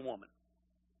naked with a woman.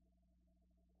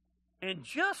 And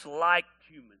just like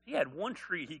humans, he had one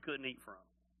tree he couldn't eat from.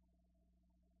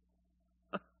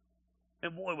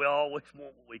 And boy, we always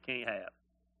want what we can't have.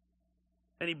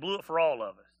 And he blew it for all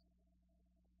of us.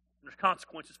 And there's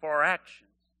consequences for our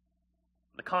actions.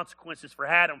 And the consequences for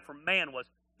Adam, for man, was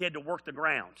he had to work the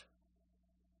ground.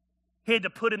 He had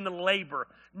to put in the labor.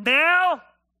 Now,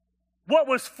 what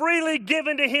was freely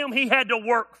given to him, he had to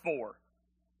work for.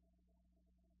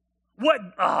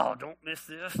 Don't miss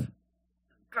this.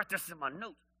 Got this in my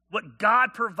notes. What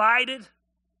God provided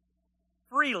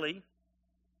freely,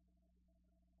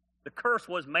 the curse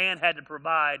was man had to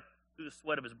provide through the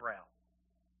sweat of his brow.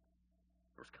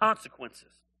 There was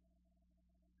consequences.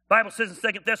 The Bible says in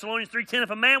 2 Thessalonians 3:10, if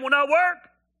a man will not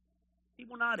work, he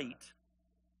will not eat.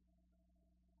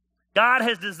 God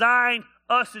has designed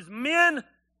us as men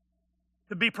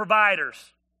to be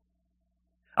providers.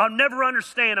 I'll never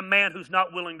understand a man who's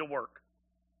not willing to work.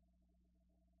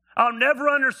 I'll never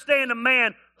understand a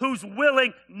man who's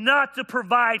willing not to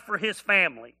provide for his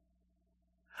family.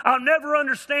 I'll never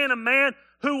understand a man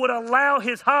who would allow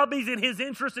his hobbies and his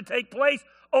interests to take place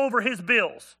over his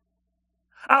bills.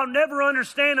 I'll never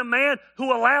understand a man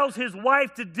who allows his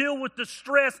wife to deal with the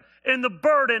stress and the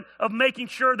burden of making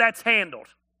sure that's handled.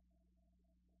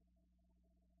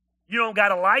 You don't got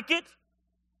to like it.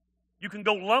 You can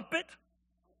go lump it.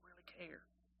 I don't really care.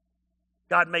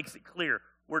 God makes it clear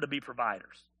we're to be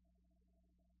providers.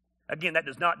 Again, that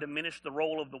does not diminish the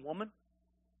role of the woman.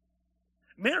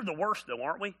 Men are the worst, though,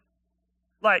 aren't we?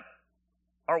 Like,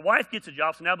 our wife gets a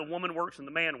job, so now the woman works and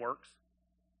the man works.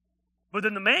 But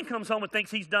then the man comes home and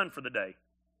thinks he's done for the day.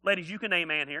 Ladies, you can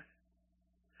amen here.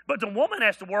 But the woman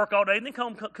has to work all day and then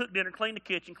come cook dinner, clean the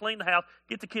kitchen, clean the house,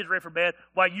 get the kids ready for bed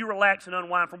while you relax and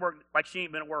unwind from work like she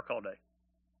ain't been at work all day.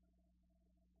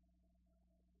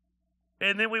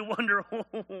 And then we wonder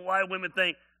why women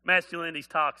think masculinity's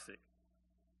toxic.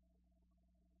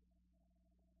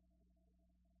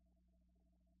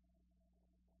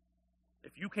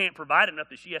 If you can't provide enough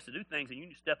that she has to do things, then you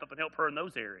need to step up and help her in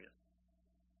those areas.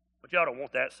 But y'all don't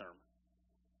want that sermon.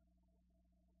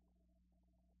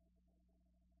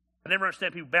 I never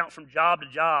understand people bounce from job to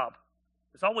job.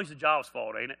 It's always the job's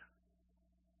fault, ain't it?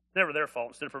 It's never their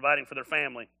fault. Instead of providing for their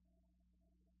family.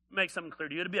 Make something clear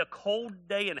to you. It'll be a cold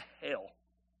day in hell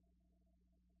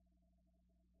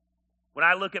when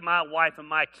I look at my wife and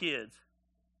my kids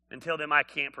and tell them I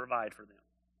can't provide for them.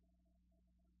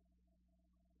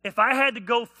 If I had to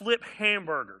go flip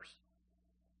hamburgers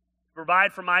to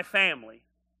provide for my family,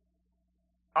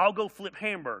 I'll go flip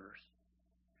hamburgers.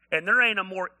 And there ain't a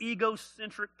more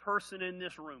egocentric person in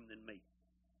this room than me.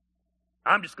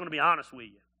 I'm just going to be honest with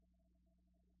you.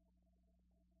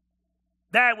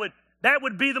 That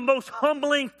would be the most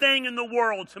humbling thing in the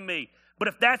world to me. But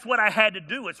if that's what I had to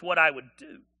do, it's what I would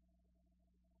do.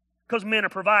 Because men are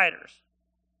providers.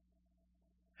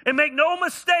 And make no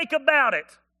mistake about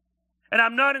it, and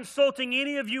I'm not insulting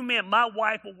any of you men, my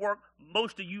wife will work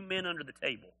most of you men under the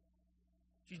table.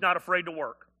 She's not afraid to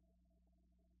work.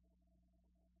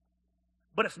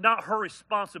 But it's not her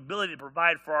responsibility to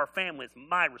provide for our family. It's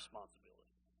my responsibility.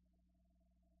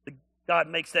 God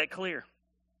makes that clear.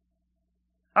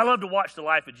 I love to watch the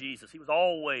life of Jesus. He was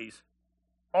always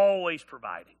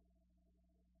providing.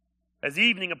 As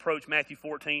evening approached, Matthew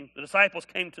 14, the disciples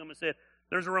came to him and said,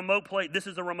 there's a remote place. This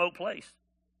is a remote place.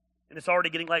 And it's already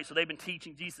getting late. So they've been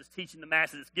teaching, Jesus teaching the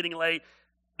masses. It's getting late.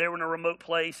 They were in a remote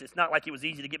place. It's not like it was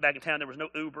easy to get back in town. There was no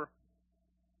Uber.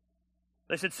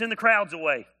 They said, send the crowds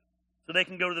away so they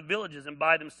can go to the villages and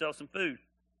buy themselves some food.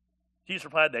 Jesus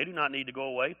replied, they do not need to go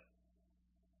away.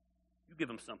 You give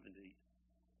them something to eat.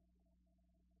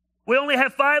 We only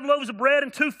have 5 loaves of bread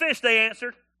and 2 fish, they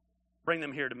answered. Bring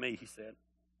them here to me, he said.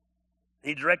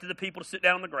 He directed the people to sit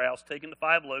down on the grass, taking the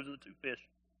 5 loaves and the 2 fish.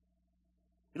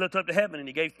 He looked up to heaven and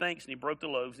he gave thanks and he broke the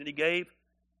loaves and he gave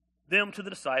them to the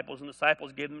disciples and the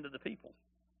disciples gave them to the people.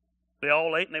 They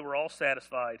all ate and they were all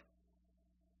satisfied.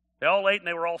 They all ate and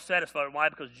they were all satisfied. Why?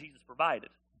 Because Jesus provided.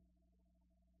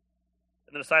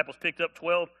 And the disciples picked up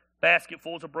 12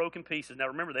 basketfuls of broken pieces. Now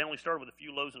remember, they only started with a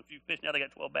few loaves and a few fish. Now they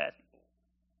got 12 basketfuls.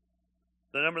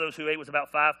 The number of those who ate was about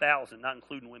 5,000, not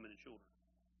including women and children.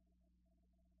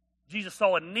 Jesus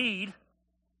saw a need,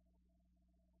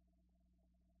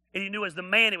 and he knew as the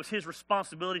man it was his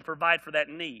responsibility to provide for that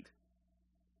need.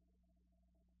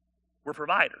 We're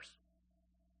providers.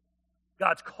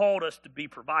 God's called us to be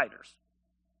providers.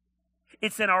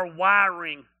 It's in our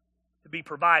wiring to be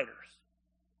providers.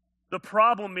 The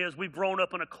problem is we've grown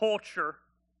up in a culture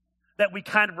that we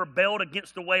kind of rebelled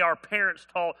against the way our parents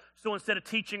taught. So instead of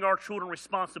teaching our children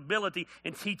responsibility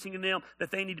and teaching them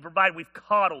that they need to provide, we've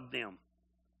coddled them.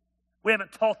 We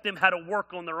haven't taught them how to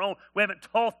work on their own. We haven't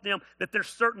taught them that there's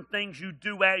certain things you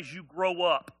do as you grow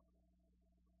up.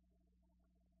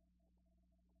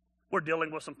 We're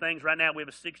dealing with some things right now. We have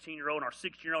a 16-year-old, and our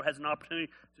 16-year-old has an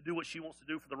opportunity to do what she wants to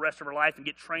do for the rest of her life and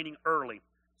get training early.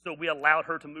 So we allowed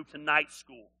her to move to night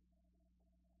school,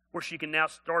 where she can now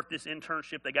start this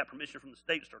internship. They got permission from the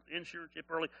state to start the internship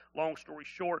early. Long story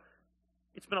short,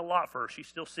 it's been a lot for her. She's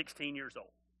still 16 years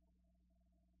old.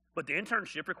 But the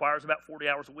internship requires about 40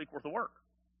 hours a week worth of work.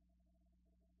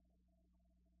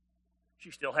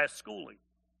 She still has schooling.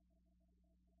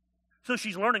 So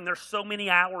she's learning there's so many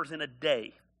hours in a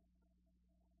day.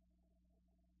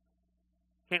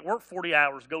 Can't work 40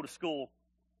 hours, go to school,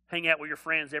 hang out with your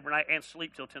friends every night, and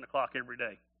sleep till 10 o'clock every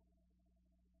day.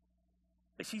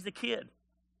 But she's a kid.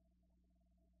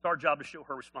 It's our job to show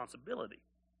her responsibility.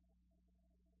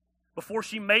 Before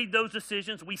she made those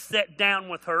decisions, we sat down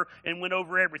with her and went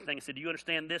over everything and said, do you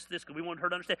understand this? Because we wanted her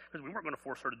to understand. Because we weren't going to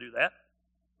force her to do that.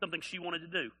 Something she wanted to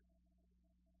do.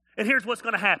 And here's what's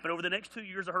going to happen. Over the next 2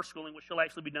 years of her schooling, which she'll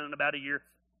actually be done in about a year,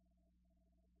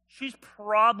 she's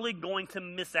probably going to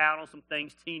miss out on some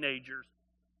things teenagers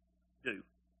do.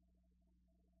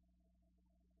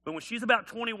 But when she's about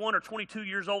 21 or 22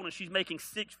 years old and she's making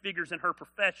 6 figures in her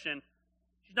profession,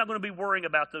 she's not going to be worrying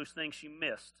about those things she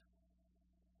missed.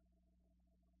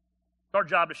 It's our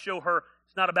job to show her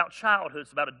it's not about childhood,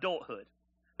 it's about adulthood.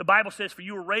 The Bible says for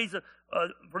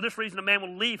for this reason a man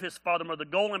will leave his father and mother.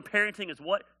 The goal in parenting is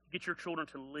what? Get your children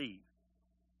to leave.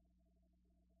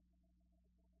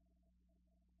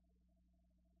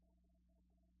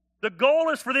 The goal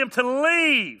is for them to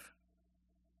leave.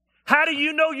 How do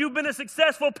you know you've been a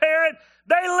successful parent?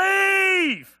 They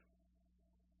leave.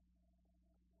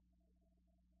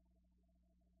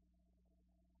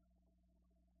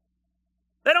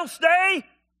 They don't stay.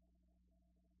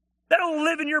 They don't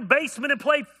live in your basement and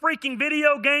play freaking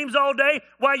video games all day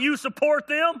while you support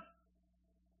them.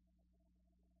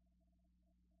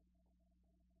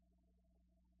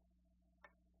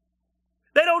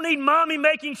 They don't need mommy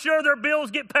making sure their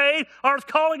bills get paid or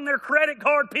calling their credit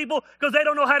card people because they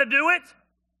don't know how to do it.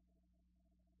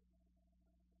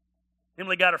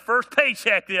 Emily got her first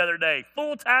paycheck the other day,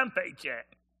 full-time paycheck.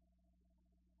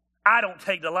 I don't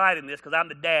take delight in this because I'm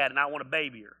the dad and I want to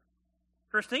baby her.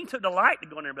 Christine took delight to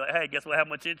go in there and be like, hey, guess what? How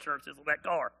much insurance is on that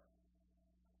car?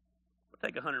 We'll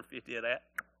take 150 of that.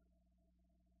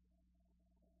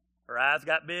 Her eyes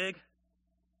got big.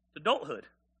 It's adulthood.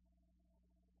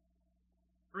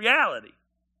 Reality.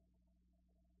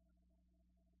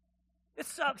 It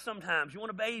sucks sometimes. You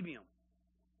want to baby them.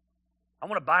 I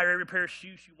want to buy her every pair of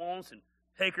shoes she wants and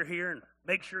take her here and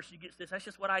make sure she gets this. That's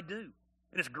just what I do.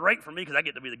 And it's great for me because I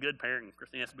get to be the good parent and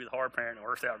Christine has to be the hard parent. It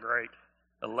works out great.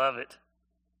 I love it.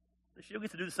 And she'll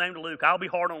get to do the same to Luke. I'll be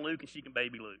hard on Luke and she can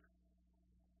baby Luke.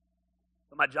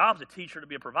 But my job is to teach her to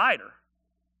be a provider.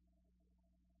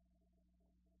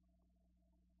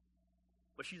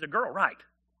 But she's a girl, right?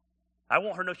 I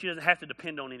want her to know she doesn't have to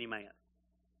depend on any man.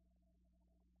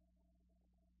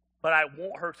 But I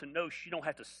want her to know she don't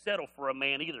have to settle for a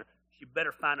man either. She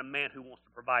better find a man who wants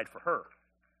to provide for her.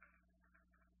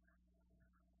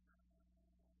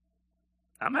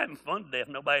 I'm having fun today if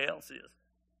nobody else is.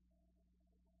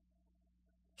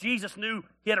 Jesus knew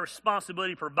he had a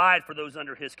responsibility to provide for those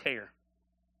under his care.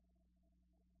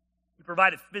 He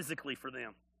provided physically for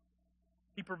them.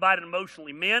 He provided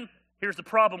emotionally. Men, here's the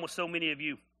problem with so many of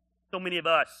you, so many of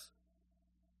us.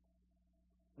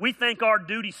 We think our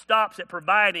duty stops at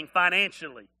providing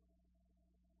financially.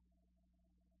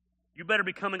 You better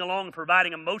be coming along and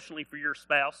providing emotionally for your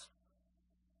spouse.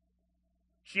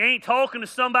 She ain't talking to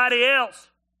somebody else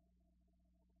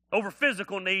over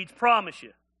physical needs, promise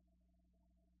you.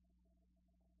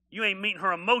 You ain't meeting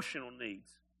her emotional needs.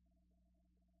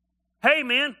 Hey,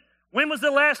 men, when was the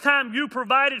last time you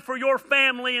provided for your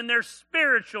family and their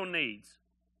spiritual needs?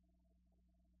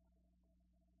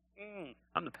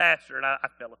 I'm the pastor, and I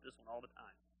fail at this one all the time.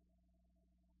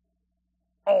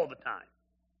 All the time.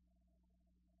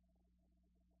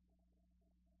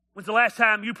 When's the last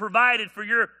time you provided for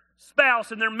your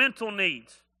spouse and their mental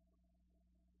needs?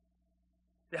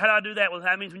 How do I do that? Well,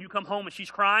 that means when you come home and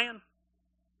she's crying,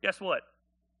 guess what?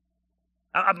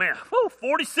 I mean,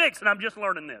 46, and I'm just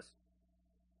learning this.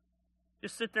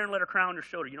 Just sit there and let her cry on your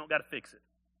shoulder. You don't got to fix it.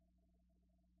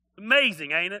 It's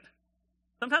amazing, ain't it?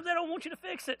 Sometimes they don't want you to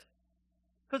fix it.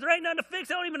 Because there ain't nothing to fix.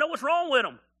 They don't even know what's wrong with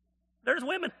them. There's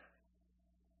women.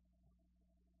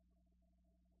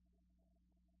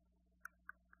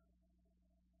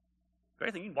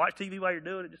 Great thing, you can watch TV while you're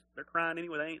doing it. Just they're crying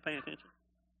anyway. They ain't paying attention.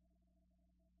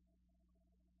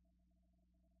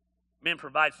 Men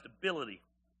provide stability.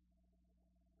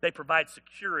 They provide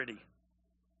security.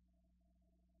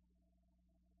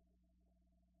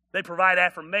 They provide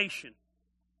affirmation.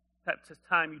 That's the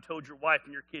time you told your wife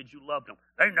and your kids you loved them.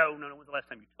 They know. No, when's the last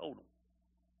time you told them?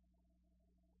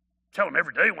 Tell them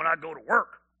every day when I go to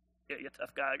work. Yeah, you're a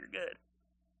tough guy. You're good.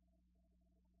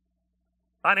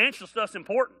 Financial stuff's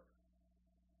important.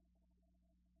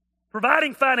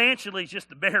 Providing financially is just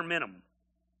the bare minimum.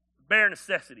 Bare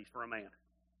necessities for a man.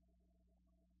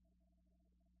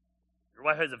 Your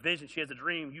wife has a vision. She has a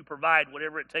dream. You provide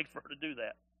whatever it takes for her to do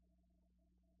that.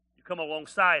 You come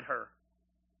alongside her.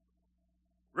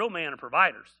 Real men are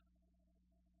providers.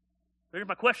 Here's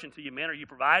my question to you, men. Are you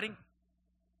providing?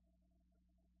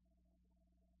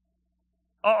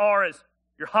 Or has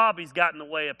your hobbies got in the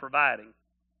way of providing?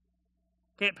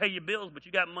 Can't pay your bills, but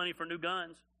you got money for new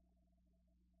guns.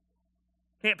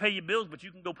 Can't pay your bills, but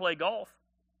you can go play golf.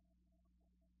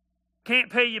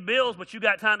 Can't pay your bills, but you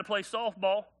got time to play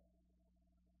softball.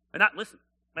 And listen,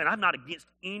 man, I'm not against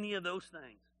any of those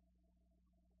things.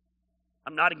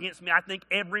 I'm not against me. I think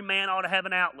every man ought to have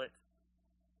an outlet.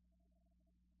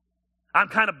 I'm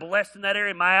kind of blessed in that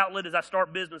area. My outlet is I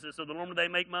start businesses, so the longer they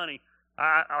make money,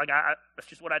 that's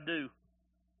just what I do.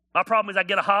 My problem is I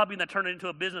get a hobby and I turn it into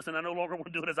a business, and I no longer want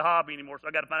to do it as a hobby anymore, so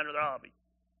I got to find another hobby.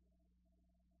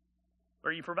 What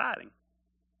are you providing?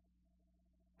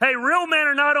 Hey, real men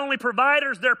are not only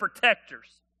providers, they're protectors.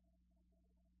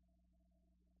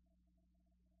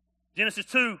 Genesis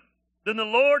 2, then the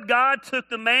Lord God took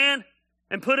the man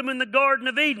and put him in the Garden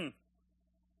of Eden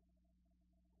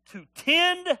to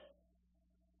tend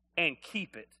and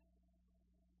keep it.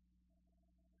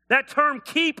 That term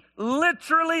keep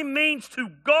literally means to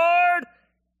guard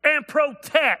and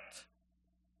protect.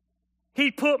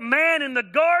 He put man in the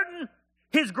garden,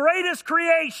 his greatest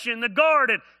creation, the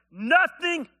garden,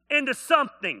 nothing into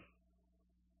something.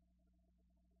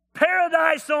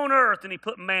 Paradise on earth, and he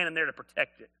put man in there to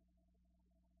protect it.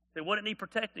 So what did he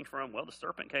protecting from? Well, the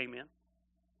serpent came in,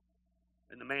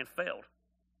 and the man failed.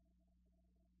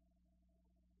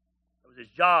 That was his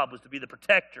job, was to be the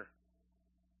protector.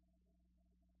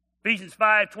 Ephesians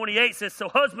 5:28 says, so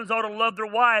husbands ought to love their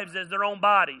wives as their own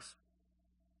bodies.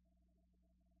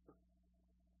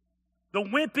 The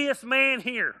wimpiest man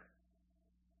here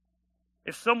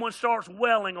If someone starts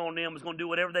welling on them, is going to do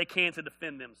whatever they can to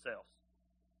defend themselves.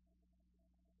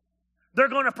 They're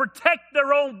going to protect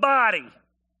their own body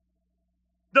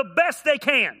the best they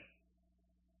can.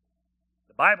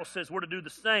 The Bible says we're to do the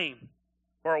same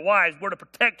for our wives. We're to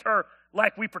protect her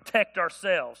like we protect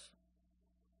ourselves.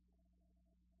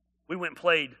 We went and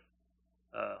played,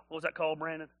 what was that called,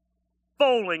 Brandon?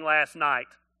 Bowling last night.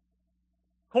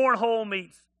 Cornhole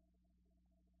meets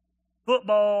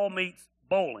football meets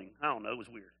bowling. I don't know, it was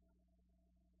weird.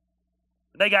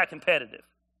 They got competitive.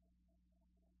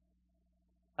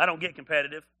 I don't get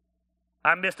competitive.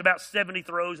 I missed about 70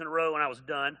 throws in a row and I was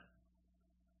done.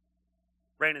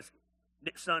 Brandon's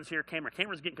son's here, Cameron.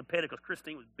 Cameron's getting competitive because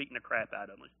Christine was beating the crap out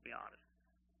of him, let's be honest.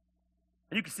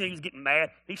 And you can see he's getting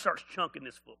mad. He starts chunking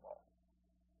this football.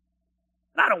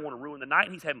 And I don't want to ruin the night,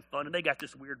 and he's having fun, and they got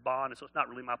this weird bond, and so it's not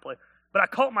really my play. But I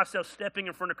caught myself stepping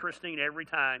in front of Christine every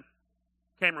time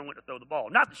Cameron went to throw the ball.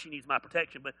 Not that she needs my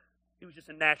protection, but it was just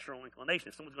a natural inclination.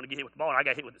 If someone's going to get hit with the ball, and I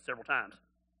got hit with it several times.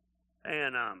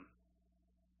 And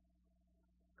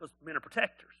because men are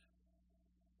protectors.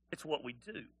 It's what we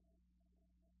do.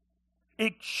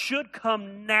 It should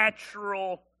come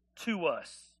natural to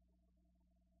us.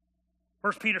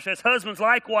 1 Peter says, husbands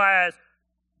likewise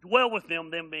dwell with them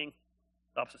being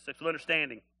opposite sex, with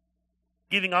understanding,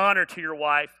 giving honor to your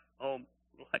wife. Oh,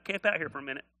 I camp out here for a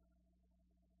minute.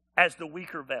 As the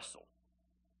weaker vessel.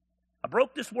 I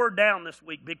broke this word down this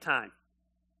week big time.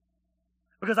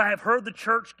 Because I have heard the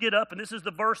church get up, and this is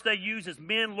the verse they use, as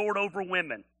men lord over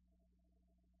women.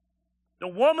 The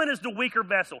woman is the weaker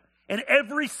vessel. In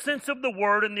every sense of the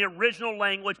word in the original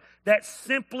language, that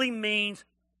simply means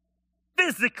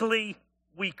physically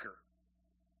weaker.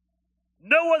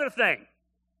 No other thing.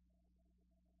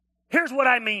 Here's what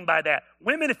I mean by that.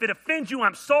 Women, if it offends you,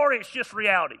 I'm sorry, it's just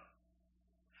reality.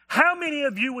 How many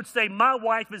of you would say, my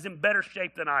wife is in better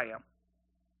shape than I am?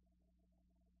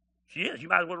 She is. You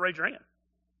might as well raise your hand.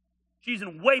 She's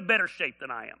in way better shape than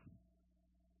I am.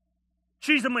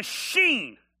 She's a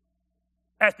machine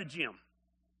at the gym.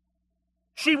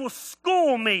 She will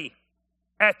school me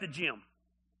at the gym.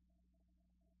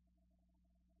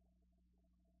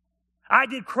 I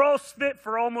did CrossFit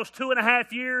for almost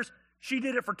 2.5 years. She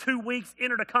did it for 2 weeks,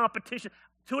 entered a competition.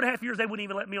 2.5 years, they wouldn't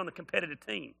even let me on the competitive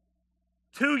team.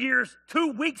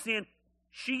 2 weeks in,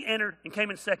 she entered and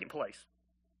came in second place.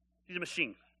 She's a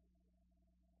machine.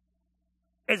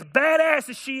 As badass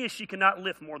as she is, she cannot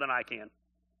lift more than I can.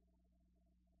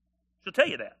 She'll tell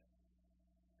you that.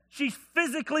 She's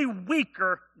physically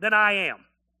weaker than I am.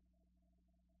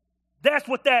 That's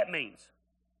what that means.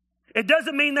 It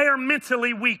doesn't mean they are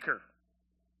mentally weaker.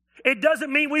 It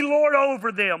doesn't mean we lord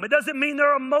over them. It doesn't mean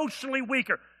they're emotionally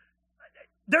weaker.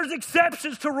 There's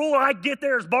exceptions to rule. I get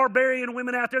there's barbarian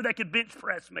women out there that could bench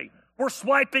press me. We're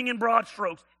swiping in broad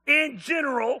strokes. In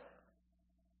general,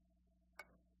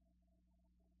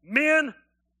 men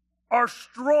are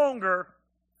stronger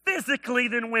physically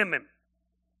than women.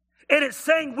 And it's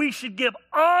saying we should give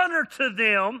honor to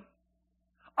them.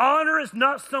 Honor is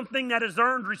not something that is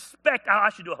earned. Respect, I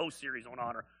should do a whole series on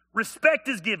honor. Respect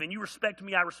is given. You respect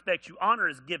me, I respect you. Honor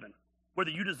is given.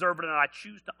 Whether you deserve it or not, I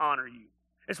choose to honor you.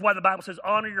 It's why the Bible says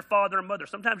honor your father and mother.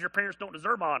 Sometimes your parents don't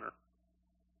deserve honor.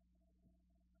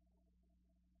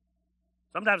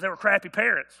 Sometimes they were crappy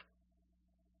parents.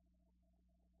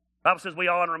 The Bible says we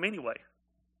honor them anyway.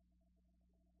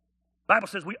 The Bible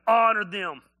says we honor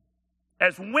them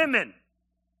as women.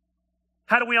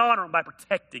 How do we honor them? By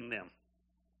protecting them.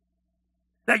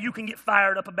 Now, you can get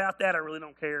fired up about that. I really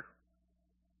don't care.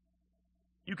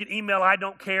 You can email I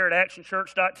don't care at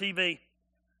actionchurch.tv.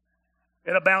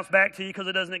 It'll bounce back to you because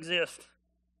it doesn't exist.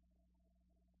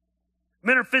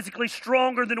 Men are physically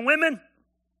stronger than women,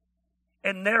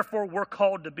 and therefore we're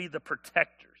called to be the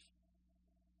protectors.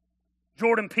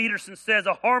 Jordan Peterson says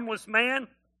a harmless man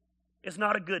is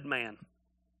not a good man.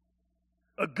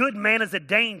 A good man is a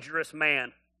dangerous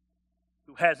man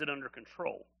who has it under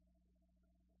control.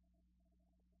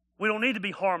 We don't need to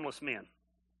be harmless men.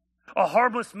 A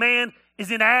harmless man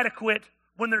is inadequate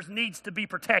when there needs to be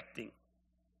protecting.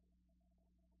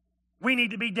 We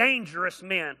need to be dangerous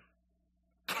men,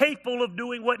 capable of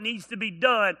doing what needs to be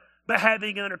done, but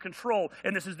having it under control.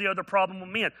 And this is the other problem with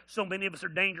men. So many of us are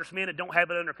dangerous men that don't have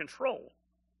it under control.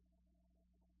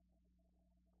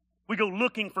 We go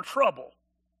looking for trouble.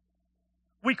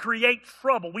 We create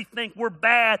trouble. We think we're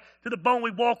bad to the bone.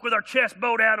 We walk with our chest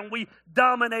bowed out and we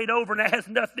dominate over, and that has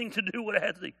nothing to do with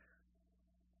it.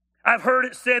 I've heard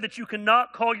it said that you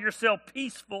cannot call yourself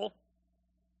peaceful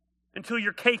until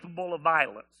you're capable of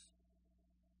violence.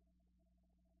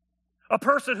 A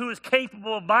person who is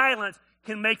capable of violence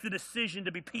can make the decision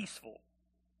to be peaceful.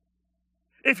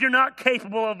 If you're not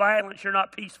capable of violence, you're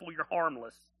not peaceful, you're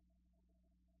harmless.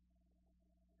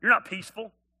 You're not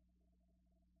peaceful.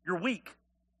 You're weak.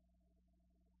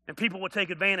 And people will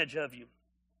take advantage of you.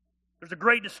 There's a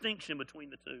great distinction between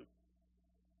the two.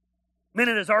 Men,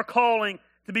 it is our calling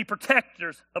to be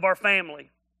protectors of our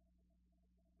family.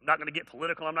 I'm not going to get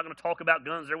political. I'm not going to talk about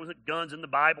guns. There wasn't guns in the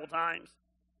Bible times.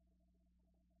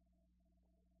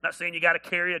 I'm not saying you got to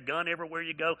carry a gun everywhere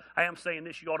you go. I am saying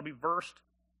this, you ought to be versed,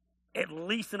 at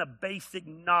least in a basic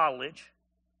knowledge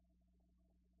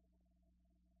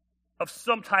of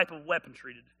some type of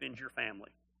weaponry to defend your family.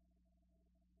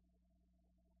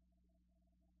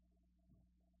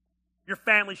 Your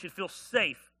family should feel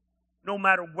safe no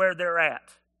matter where they're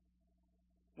at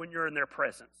when you're in their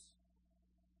presence.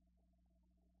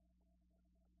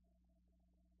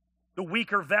 The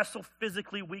weaker vessel,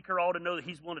 physically weaker, ought to know that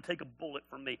he's willing to take a bullet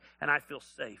from me and I feel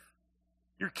safe.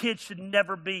 Your kids should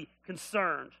never be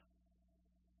concerned.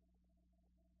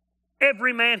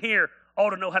 Every man here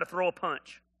ought to know how to throw a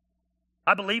punch.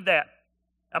 I believe that.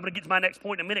 I'm going to get to my next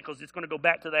point in a minute because it's going to go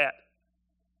back to that.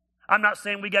 I'm not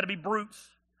saying we got to be brutes.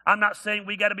 I'm not saying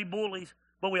we got to be bullies,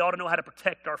 but we ought to know how to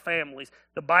protect our families.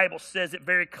 The Bible says it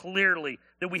very clearly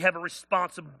that we have a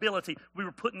responsibility. We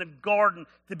were put in the garden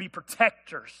to be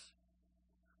protectors.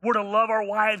 We're to love our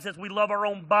wives as we love our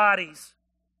own bodies.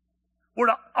 We're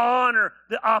to honor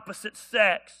the opposite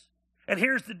sex. And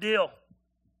here's the deal.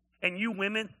 And you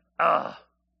women, I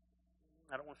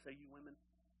don't want to say you women.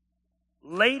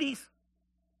 Ladies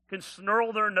can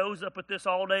snarl their nose up at this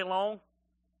all day long,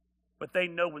 but they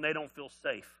know when they don't feel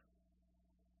safe.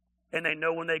 And they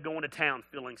know when they go into town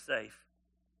feeling safe.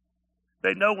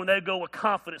 They know when they go with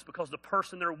confidence because the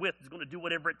person they're with is going to do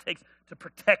whatever it takes to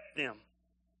protect them.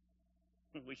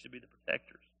 We should be the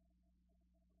protectors.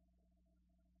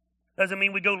 Doesn't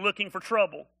mean we go looking for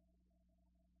trouble.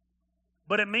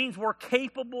 But it means we're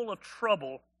capable of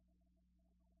trouble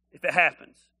if it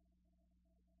happens.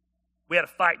 We had a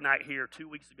fight night here 2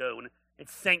 weeks ago, and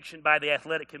it's sanctioned by the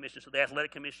Athletic Commission. So the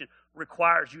Athletic Commission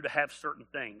requires you to have certain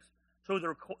things. So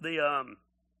the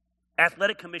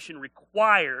Athletic Commission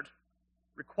required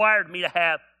me to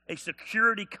have a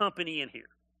security company in here.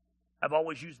 I've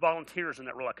always used volunteers in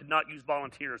that role. I could not use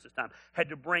volunteers this time. Had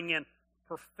to bring in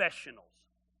professionals.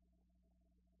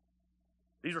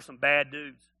 These are some bad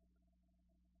dudes.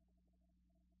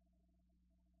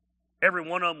 Every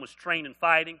one of them was trained in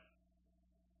fighting.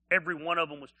 Every one of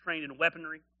them was trained in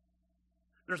weaponry.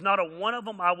 There's not a one of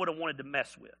them I would have wanted to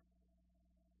mess with.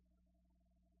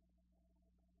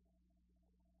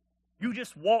 You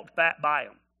just walked back by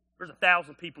them. There's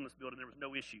 1,000 people in this building. There was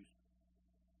no issues.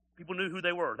 People knew who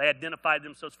they were. They identified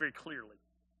themselves very clearly.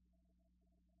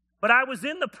 But I was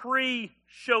in the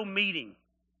pre-show meeting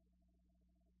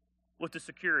with the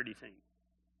security team.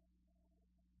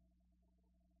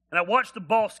 And I watched the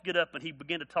boss get up and he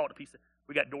began to talk to people. He said,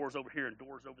 we got doors over here and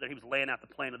doors over there. He was laying out the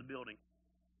plan of the building.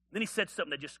 And then he said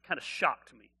something that just kind of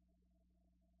shocked me.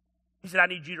 He said, I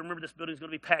need you to remember this building is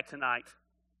going to be packed tonight.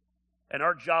 And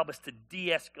our job is to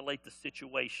de-escalate the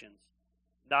situations,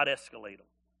 not escalate them.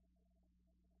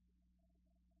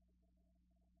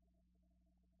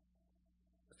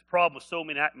 That's the problem with so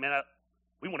many,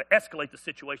 we want to escalate the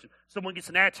situation. Someone gets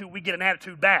an attitude, we get an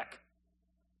attitude back.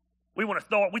 We want to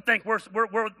throw it. We think we're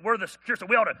the secure, so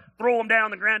we ought to throw them down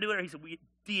on the ground. Do it. He said, we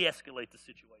de-escalate the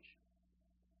situation.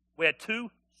 We had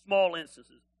 2 small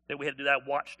instances that we had to do that. I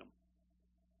watched them.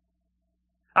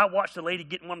 I watched the lady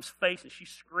get in one of them's face, and she's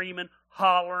screaming,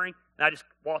 hollering, and I just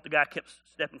walked. The guy kept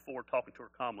stepping forward, talking to her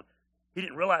calmly. He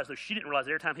didn't realize, though, she didn't realize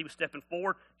every time he was stepping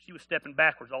forward, she was stepping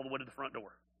backwards all the way to the front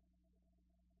door.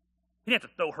 He didn't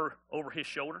have to throw her over his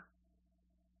shoulder.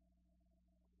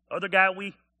 The other guy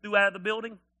we threw out of the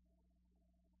building,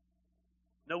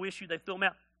 no issue, they threw him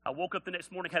out. I woke up the next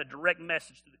morning, had a direct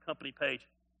message to the company page.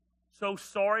 So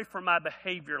sorry for my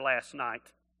behavior last night.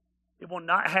 It will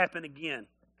not happen again.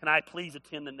 Can I please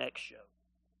attend the next show?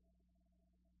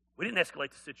 We didn't escalate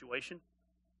the situation.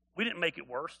 We didn't make it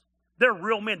worse. They're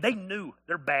real men. They knew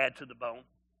they're bad to the bone.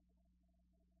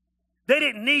 They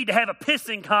didn't need to have a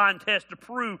pissing contest to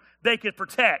prove they could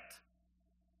protect.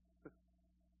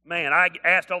 Man, I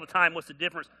asked all the time, what's the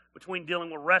difference between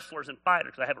dealing with wrestlers and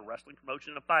fighters? I have a wrestling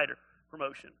promotion and a fighter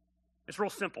promotion. It's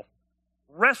real simple.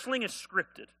 Wrestling is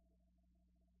scripted.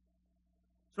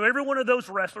 So every one of those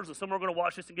wrestlers, and some are going to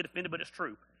watch this and get offended, but it's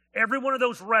true. Every one of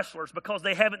those wrestlers, because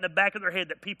they have it in the back of their head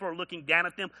that people are looking down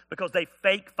at them because they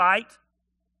fake fight,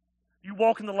 you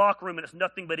walk in the locker room and it's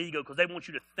nothing but ego because they want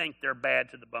you to think they're bad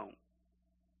to the bone.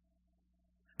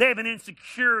 They have an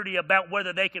insecurity about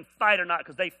whether they can fight or not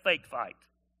because they fake fight.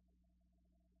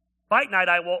 Fight night,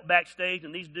 I walked backstage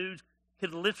and these dudes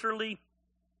could literally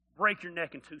break your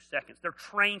neck in 2 seconds. They're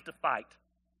trained to fight.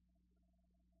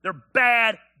 They're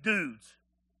bad dudes.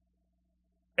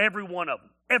 Every one of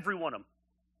them. Every one of them.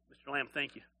 Mr. Lamb,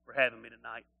 thank you for having me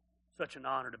tonight. Such an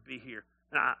honor to be here.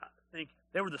 And I think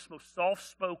they were the most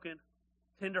soft-spoken,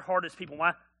 tender-hearted people.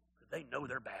 Why? Because they know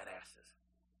they're badasses.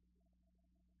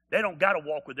 They don't got to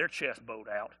walk with their chest bowed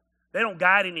out. They don't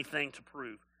got anything to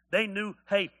prove. They knew,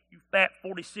 hey, you fat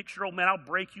 46-year-old man, I'll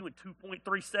break you in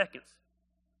 2.3 seconds.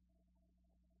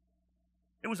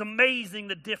 It was amazing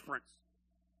the difference.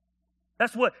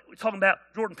 That's what we're talking about,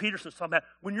 Jordan Peterson's talking about.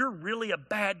 When you're really a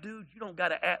bad dude, you don't got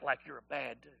to act like you're a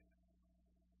bad dude.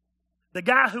 The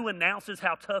guy who announces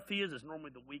how tough he is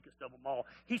normally the weakest of them all.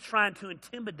 He's trying to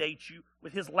intimidate you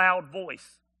with his loud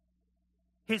voice,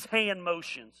 his hand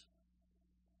motions.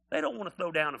 They don't want to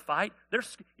throw down and fight.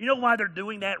 You know why they're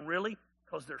doing that really?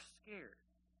 Because they're scared.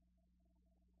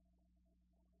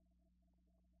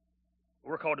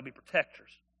 We're called to be protectors.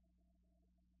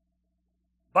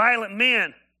 Violent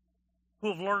men who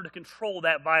have learned to control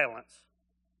that violence.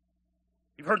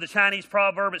 You've heard the Chinese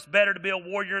proverb, it's better to be a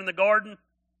warrior in the garden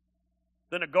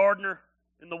than a gardener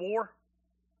in the war.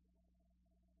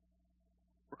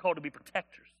 We're called to be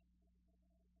protectors.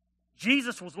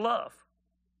 Jesus was love.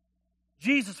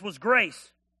 Jesus was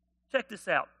grace. Check this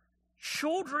out.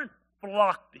 Children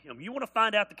flocked to him. You want to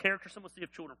find out the character? Someone see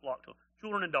if children flock to him.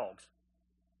 Children and dogs.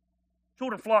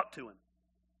 Children flocked to him.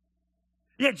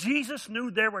 Yet Jesus knew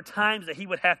there were times that he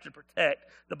would have to protect.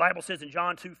 The Bible says in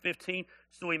John 2:15,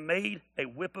 so he made a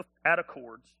whip out of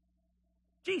cords.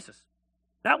 Jesus.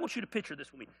 Now I want you to picture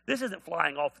this with me. This isn't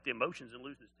flying off with the emotions and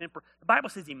losing his temper. The Bible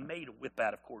says he made a whip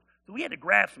out of cords. So he had to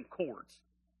grab some cords.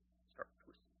 Start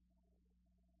twisting.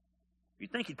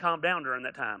 You'd think he'd calm down during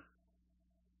that time.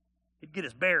 He'd get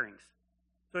his bearings.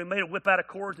 So he made a whip out of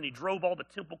cords, and he drove all the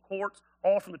temple courts,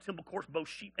 all from the temple courts, both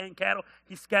sheep and cattle.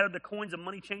 He scattered the coins of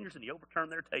money changers, and he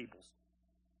overturned their tables.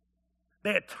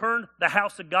 They had turned the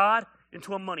house of God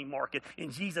into a money market,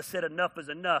 and Jesus said enough is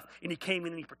enough, and he came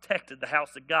in and he protected the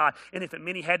house of God. And if it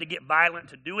meant he had to get violent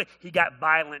to do it, he got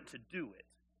violent to do it.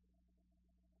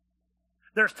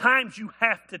 There's times you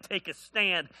have to take a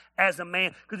stand as a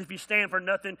man, because if you stand for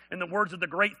nothing, in the words of the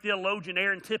great theologian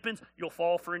Aaron Tippins, you'll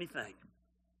fall for anything.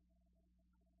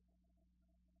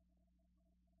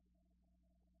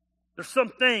 There's some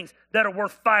things that are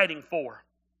worth fighting for.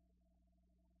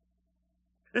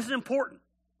 This is important.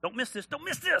 Don't miss this. Don't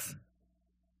miss this.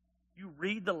 You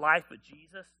read the life of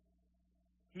Jesus,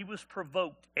 he was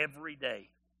provoked every day,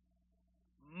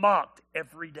 mocked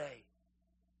every day,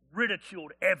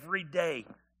 ridiculed every day,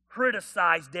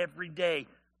 criticized every day,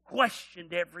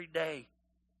 questioned every day.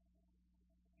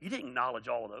 He didn't acknowledge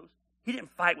all of those. He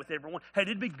didn't fight with everyone. Hey,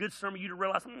 it'd be a good sermon for you to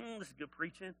realize, this is good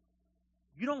preaching.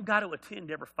 You don't got to attend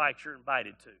every fight you're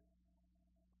invited to.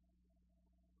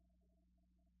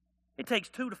 It takes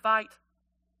two to fight.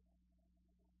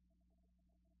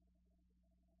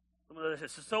 Someone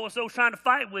says, so-and-so's trying to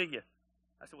fight with you.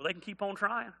 I said, well, they can keep on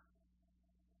trying.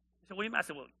 He said, what do you mean? I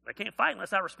said, well, they can't fight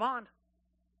unless I respond.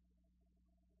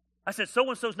 I said,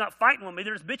 so-and-so's not fighting with me.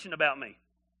 They're just bitching about me.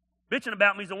 Bitching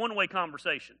about me is a one-way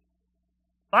conversation.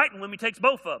 Fighting with me takes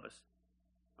both of us.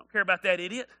 I don't care about that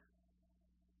idiot.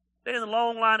 They're in the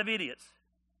long line of idiots.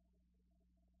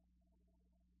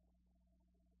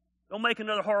 Don't make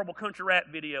another horrible country rap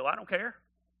video. I don't care.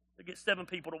 They get 7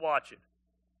 people to watch it.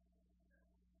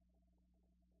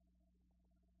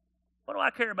 What do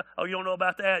I care about? Oh, you don't know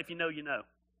about that? If you know, you know.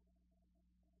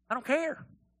 I don't care.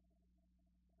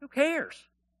 Who cares?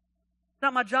 It's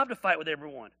not my job to fight with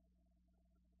everyone.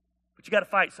 But you got to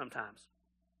fight sometimes.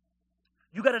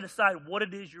 You got to decide what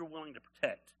it is you're willing to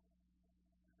protect.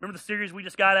 Remember the series we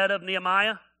just got out of,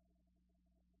 Nehemiah?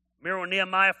 Remember when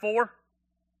Nehemiah 4?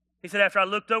 He said, after I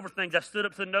looked over things, I stood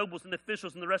up to the nobles and the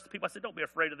officials and the rest of the people. I said, don't be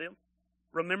afraid of them.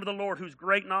 Remember the Lord who's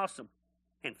great and awesome.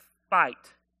 And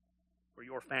fight for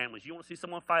your families. You want to see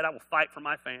someone fight? I will fight for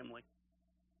my family.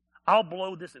 I'll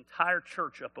blow this entire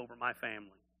church up over my family.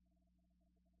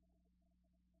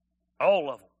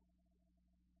 All of them.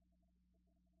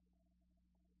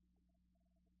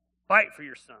 Fight for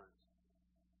your sons.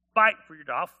 Fight for your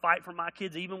daughter. I'll fight for my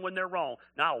kids even when they're wrong.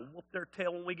 Now I'll whoop their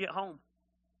tail when we get home.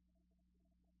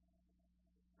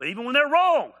 But even when they're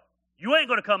wrong, you ain't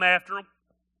going to come after them.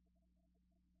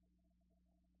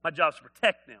 My job is to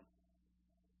protect them.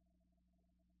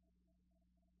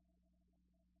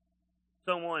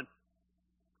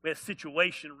 We had a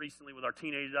situation recently with our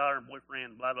teenage daughter and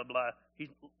boyfriend, blah, blah, blah.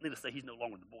 Needless to say, he's no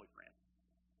longer the boyfriend.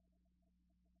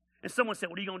 And someone said,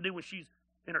 what are you going to do when she's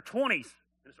in her 20s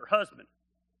and it's her husband?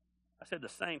 I said the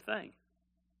same thing.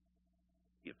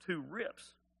 You have 2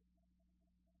 rips.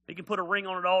 He can put a ring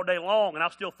on it all day long, and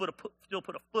I'll still put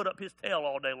a foot up his tail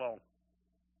all day long.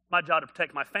 My job to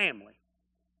protect my family.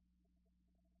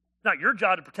 It's not your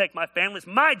job to protect my family. It's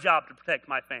my job to protect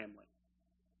my family.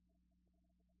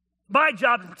 It's my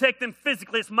job to protect them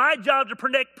physically. It's my job to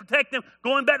protect them,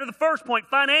 going back to the first point,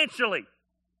 financially.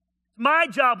 It's my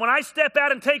job. When I step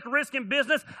out and take a risk in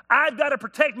business, I've got to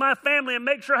protect my family and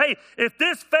make sure, hey, if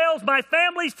this fails, my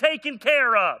family's taken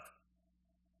care of.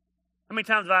 How many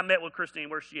times have I met with Christine?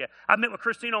 Where's she at? I've met with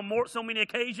Christine on so many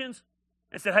occasions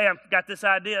and said, hey, I've got this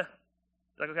idea.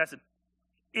 Like, okay, I said,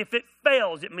 if it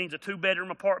fails, it means a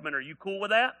 2-bedroom apartment. Are you cool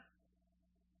with that?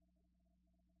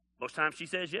 Most times she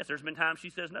says yes. There's been times she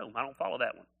says no. I don't follow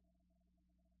that one.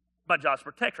 My job is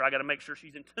to protect her. I got to make sure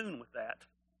she's in tune with that.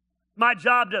 My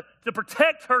job to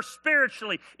protect her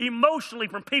spiritually, emotionally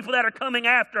from people that are coming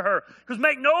after her. Because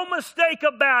make no mistake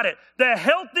about it, the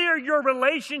healthier your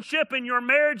relationship and your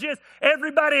marriage is,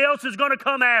 everybody else is going to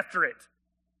come after it.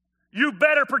 You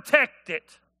better protect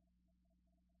it.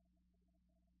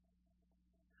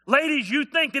 Ladies, you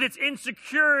think that it's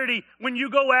insecurity when you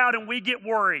go out and we get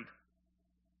worried.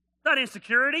 It's not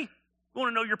insecurity. We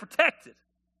want to know you're protected.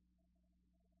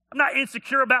 I'm not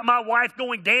insecure about my wife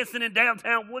going dancing in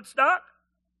downtown Woodstock.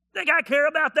 Think I care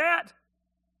about that?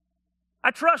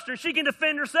 I trust her. She can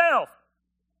defend herself.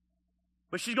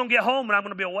 But she's going to get home and I'm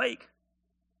going to be awake.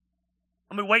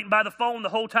 I'm going to be waiting by the phone the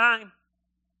whole time.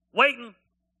 Waiting.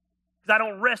 Because I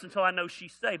don't rest until I know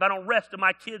she's safe. I don't rest until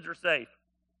my kids are safe.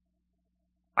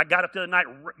 I got up the other night,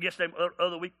 yesterday,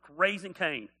 other week, raising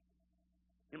Cain.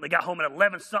 And we got home at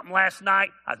 11-something last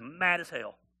night. I was mad as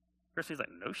hell. Christine's like,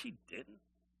 no, she didn't.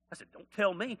 I said, don't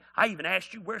tell me. I even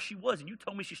asked you where she was, and you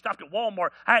told me she stopped at Walmart.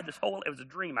 I had this it was a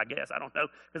dream, I guess. I don't know.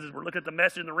 Because as we're looking at the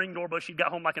message in the Ring doorbell, she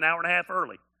got home like an hour and a half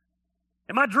early.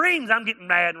 In my dreams, I'm getting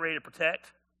mad and ready to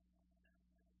protect.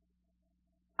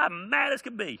 I'm mad as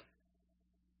could be.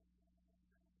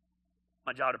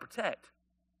 My job to protect.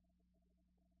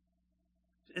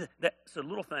 So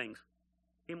little things.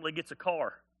 Emily gets a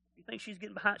car. You think she's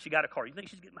getting behind? She got a car. You think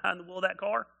she's getting behind the wheel of that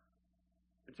car?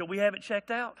 Until we have it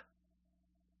checked out.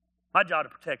 My job to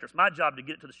protect her. It's my job to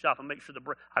get it to the shop and make sure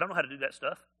I don't know how to do that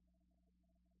stuff.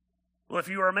 Well, if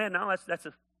you are a man, no, that's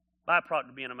a byproduct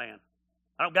of being a man.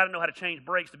 I don't got to know how to change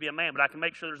brakes to be a man, but I can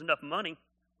make sure there's enough money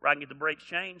where I can get the brakes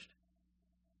changed.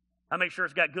 I make sure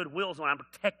it's got good wheels on it. I'm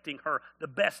protecting her the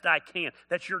best I can.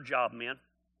 That's your job, men.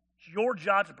 It's your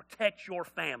job to protect your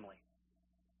family.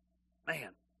 Man,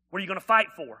 what are you going to fight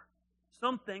for?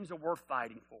 Some things are worth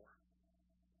fighting for.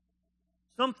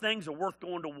 Some things are worth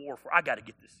going to war for. I got to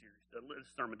get this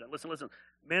sermon done. Listen.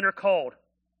 Men are called to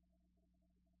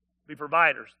be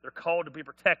providers. They're called to be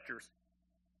protectors.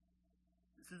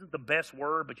 This isn't the best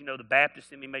word, but the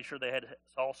Baptists in me made sure they had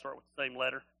all start with the same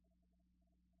letter.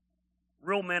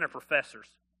 Real men are professors.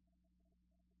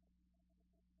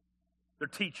 They're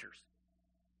teachers.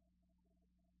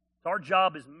 So our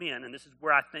job as men, and this is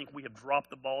where I think we have dropped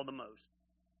the ball the most,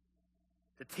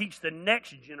 to teach the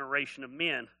next generation of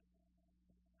men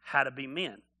how to be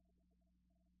men.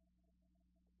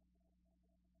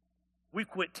 We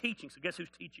quit teaching, so guess who's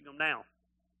teaching them now?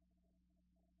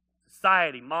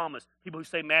 Society, mamas, people who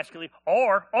say masculinity,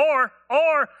 or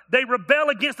they rebel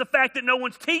against the fact that no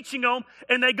one's teaching them,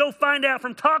 and they go find out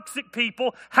from toxic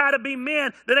people how to be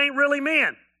men that ain't really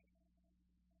men.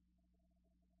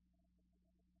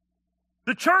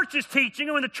 The church is teaching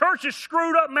them, and the church has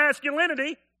screwed up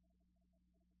masculinity.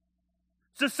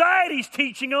 Society's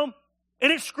teaching them,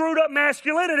 and it's screwed up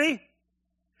masculinity.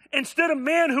 Instead of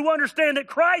men who understand that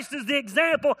Christ is the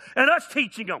example and us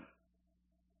teaching them.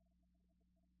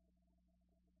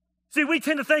 See, we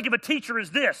tend to think of a teacher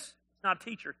as this. It's not a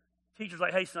teacher. The teacher's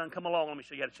like, hey, son, come along. Let me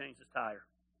show you how to change this tire.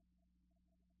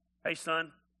 Hey,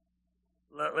 son,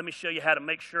 let me show you how to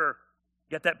make sure.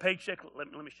 Get that paycheck? Let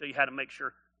me show you how to make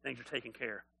sure things are taken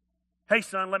care of. Hey,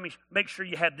 son, let me make sure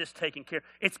you have this taken care of.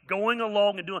 It's going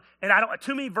along and doing, and I don't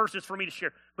too many verses for me to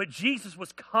share, but Jesus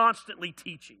was constantly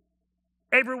teaching.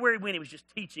 Everywhere he went, he was just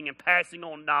teaching and passing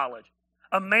on knowledge.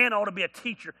 A man ought to be a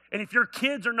teacher. And if your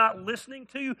kids are not listening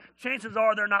to you, chances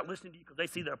are they're not listening to you because they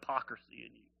see the hypocrisy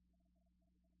in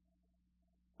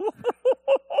you.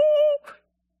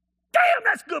 Damn,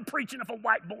 that's good preaching if a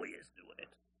white boy is doing it.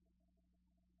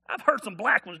 I've heard some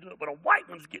black ones do it, but a white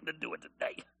one's getting to do it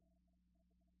today.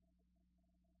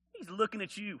 He's looking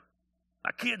at you.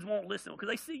 My kids won't listen because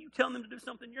they see you telling them to do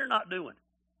something you're not doing.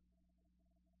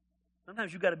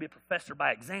 Sometimes you've got to be a professor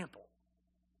by example.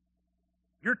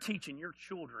 You're teaching your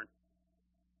children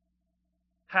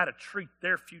how to treat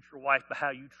their future wife by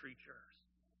how you treat yours.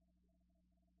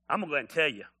 I'm going to go ahead and tell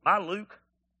you, my Luke,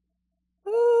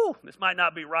 this might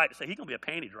not be right to say he's going to be a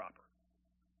panty dropper.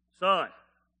 Son.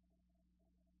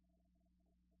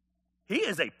 He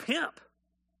is a pimp.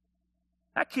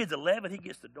 That kid's 11. He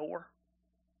gets the door.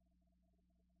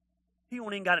 He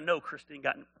don't even got to know Christine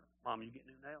got, Mom, you getting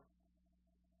new nails?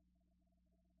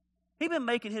 He's been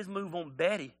making his move on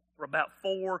Betty for about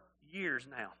 4 years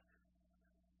now.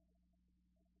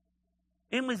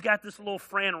 Emily's got this little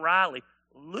friend, Riley.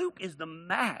 Luke is the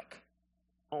Mac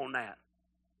on that.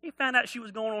 He found out she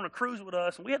was going on a cruise with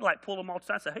us, and we had to pull him all the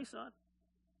time and say, hey, son,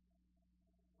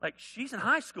 she's in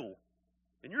high school,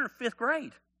 and you're in 5th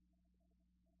grade.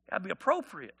 Got to be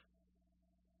appropriate.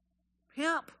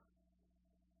 Pimp.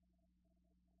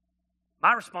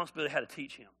 My responsibility had to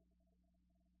teach him.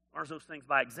 Learns those things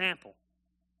by example.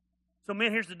 So,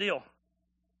 men, here's the deal.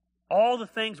 All the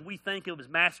things we think of as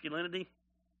masculinity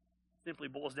simply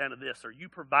boils down to this. Are you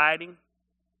providing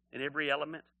in every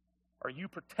element? Are you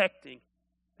protecting?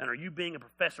 And are you being a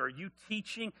professor? Are you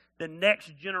teaching the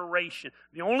next generation?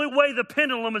 The only way the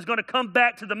pendulum is going to come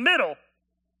back to the middle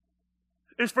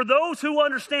is for those who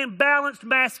understand balanced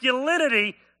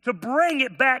masculinity to bring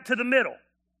it back to the middle.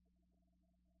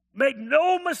 Make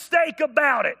no mistake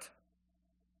about it.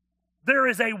 There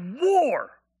is a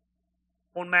war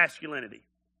on masculinity.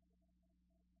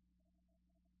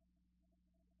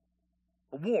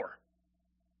 A war.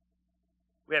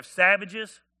 We have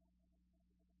savages.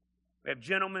 We have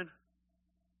gentlemen.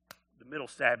 The middle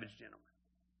savage gentlemen.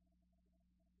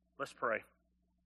 Let's pray.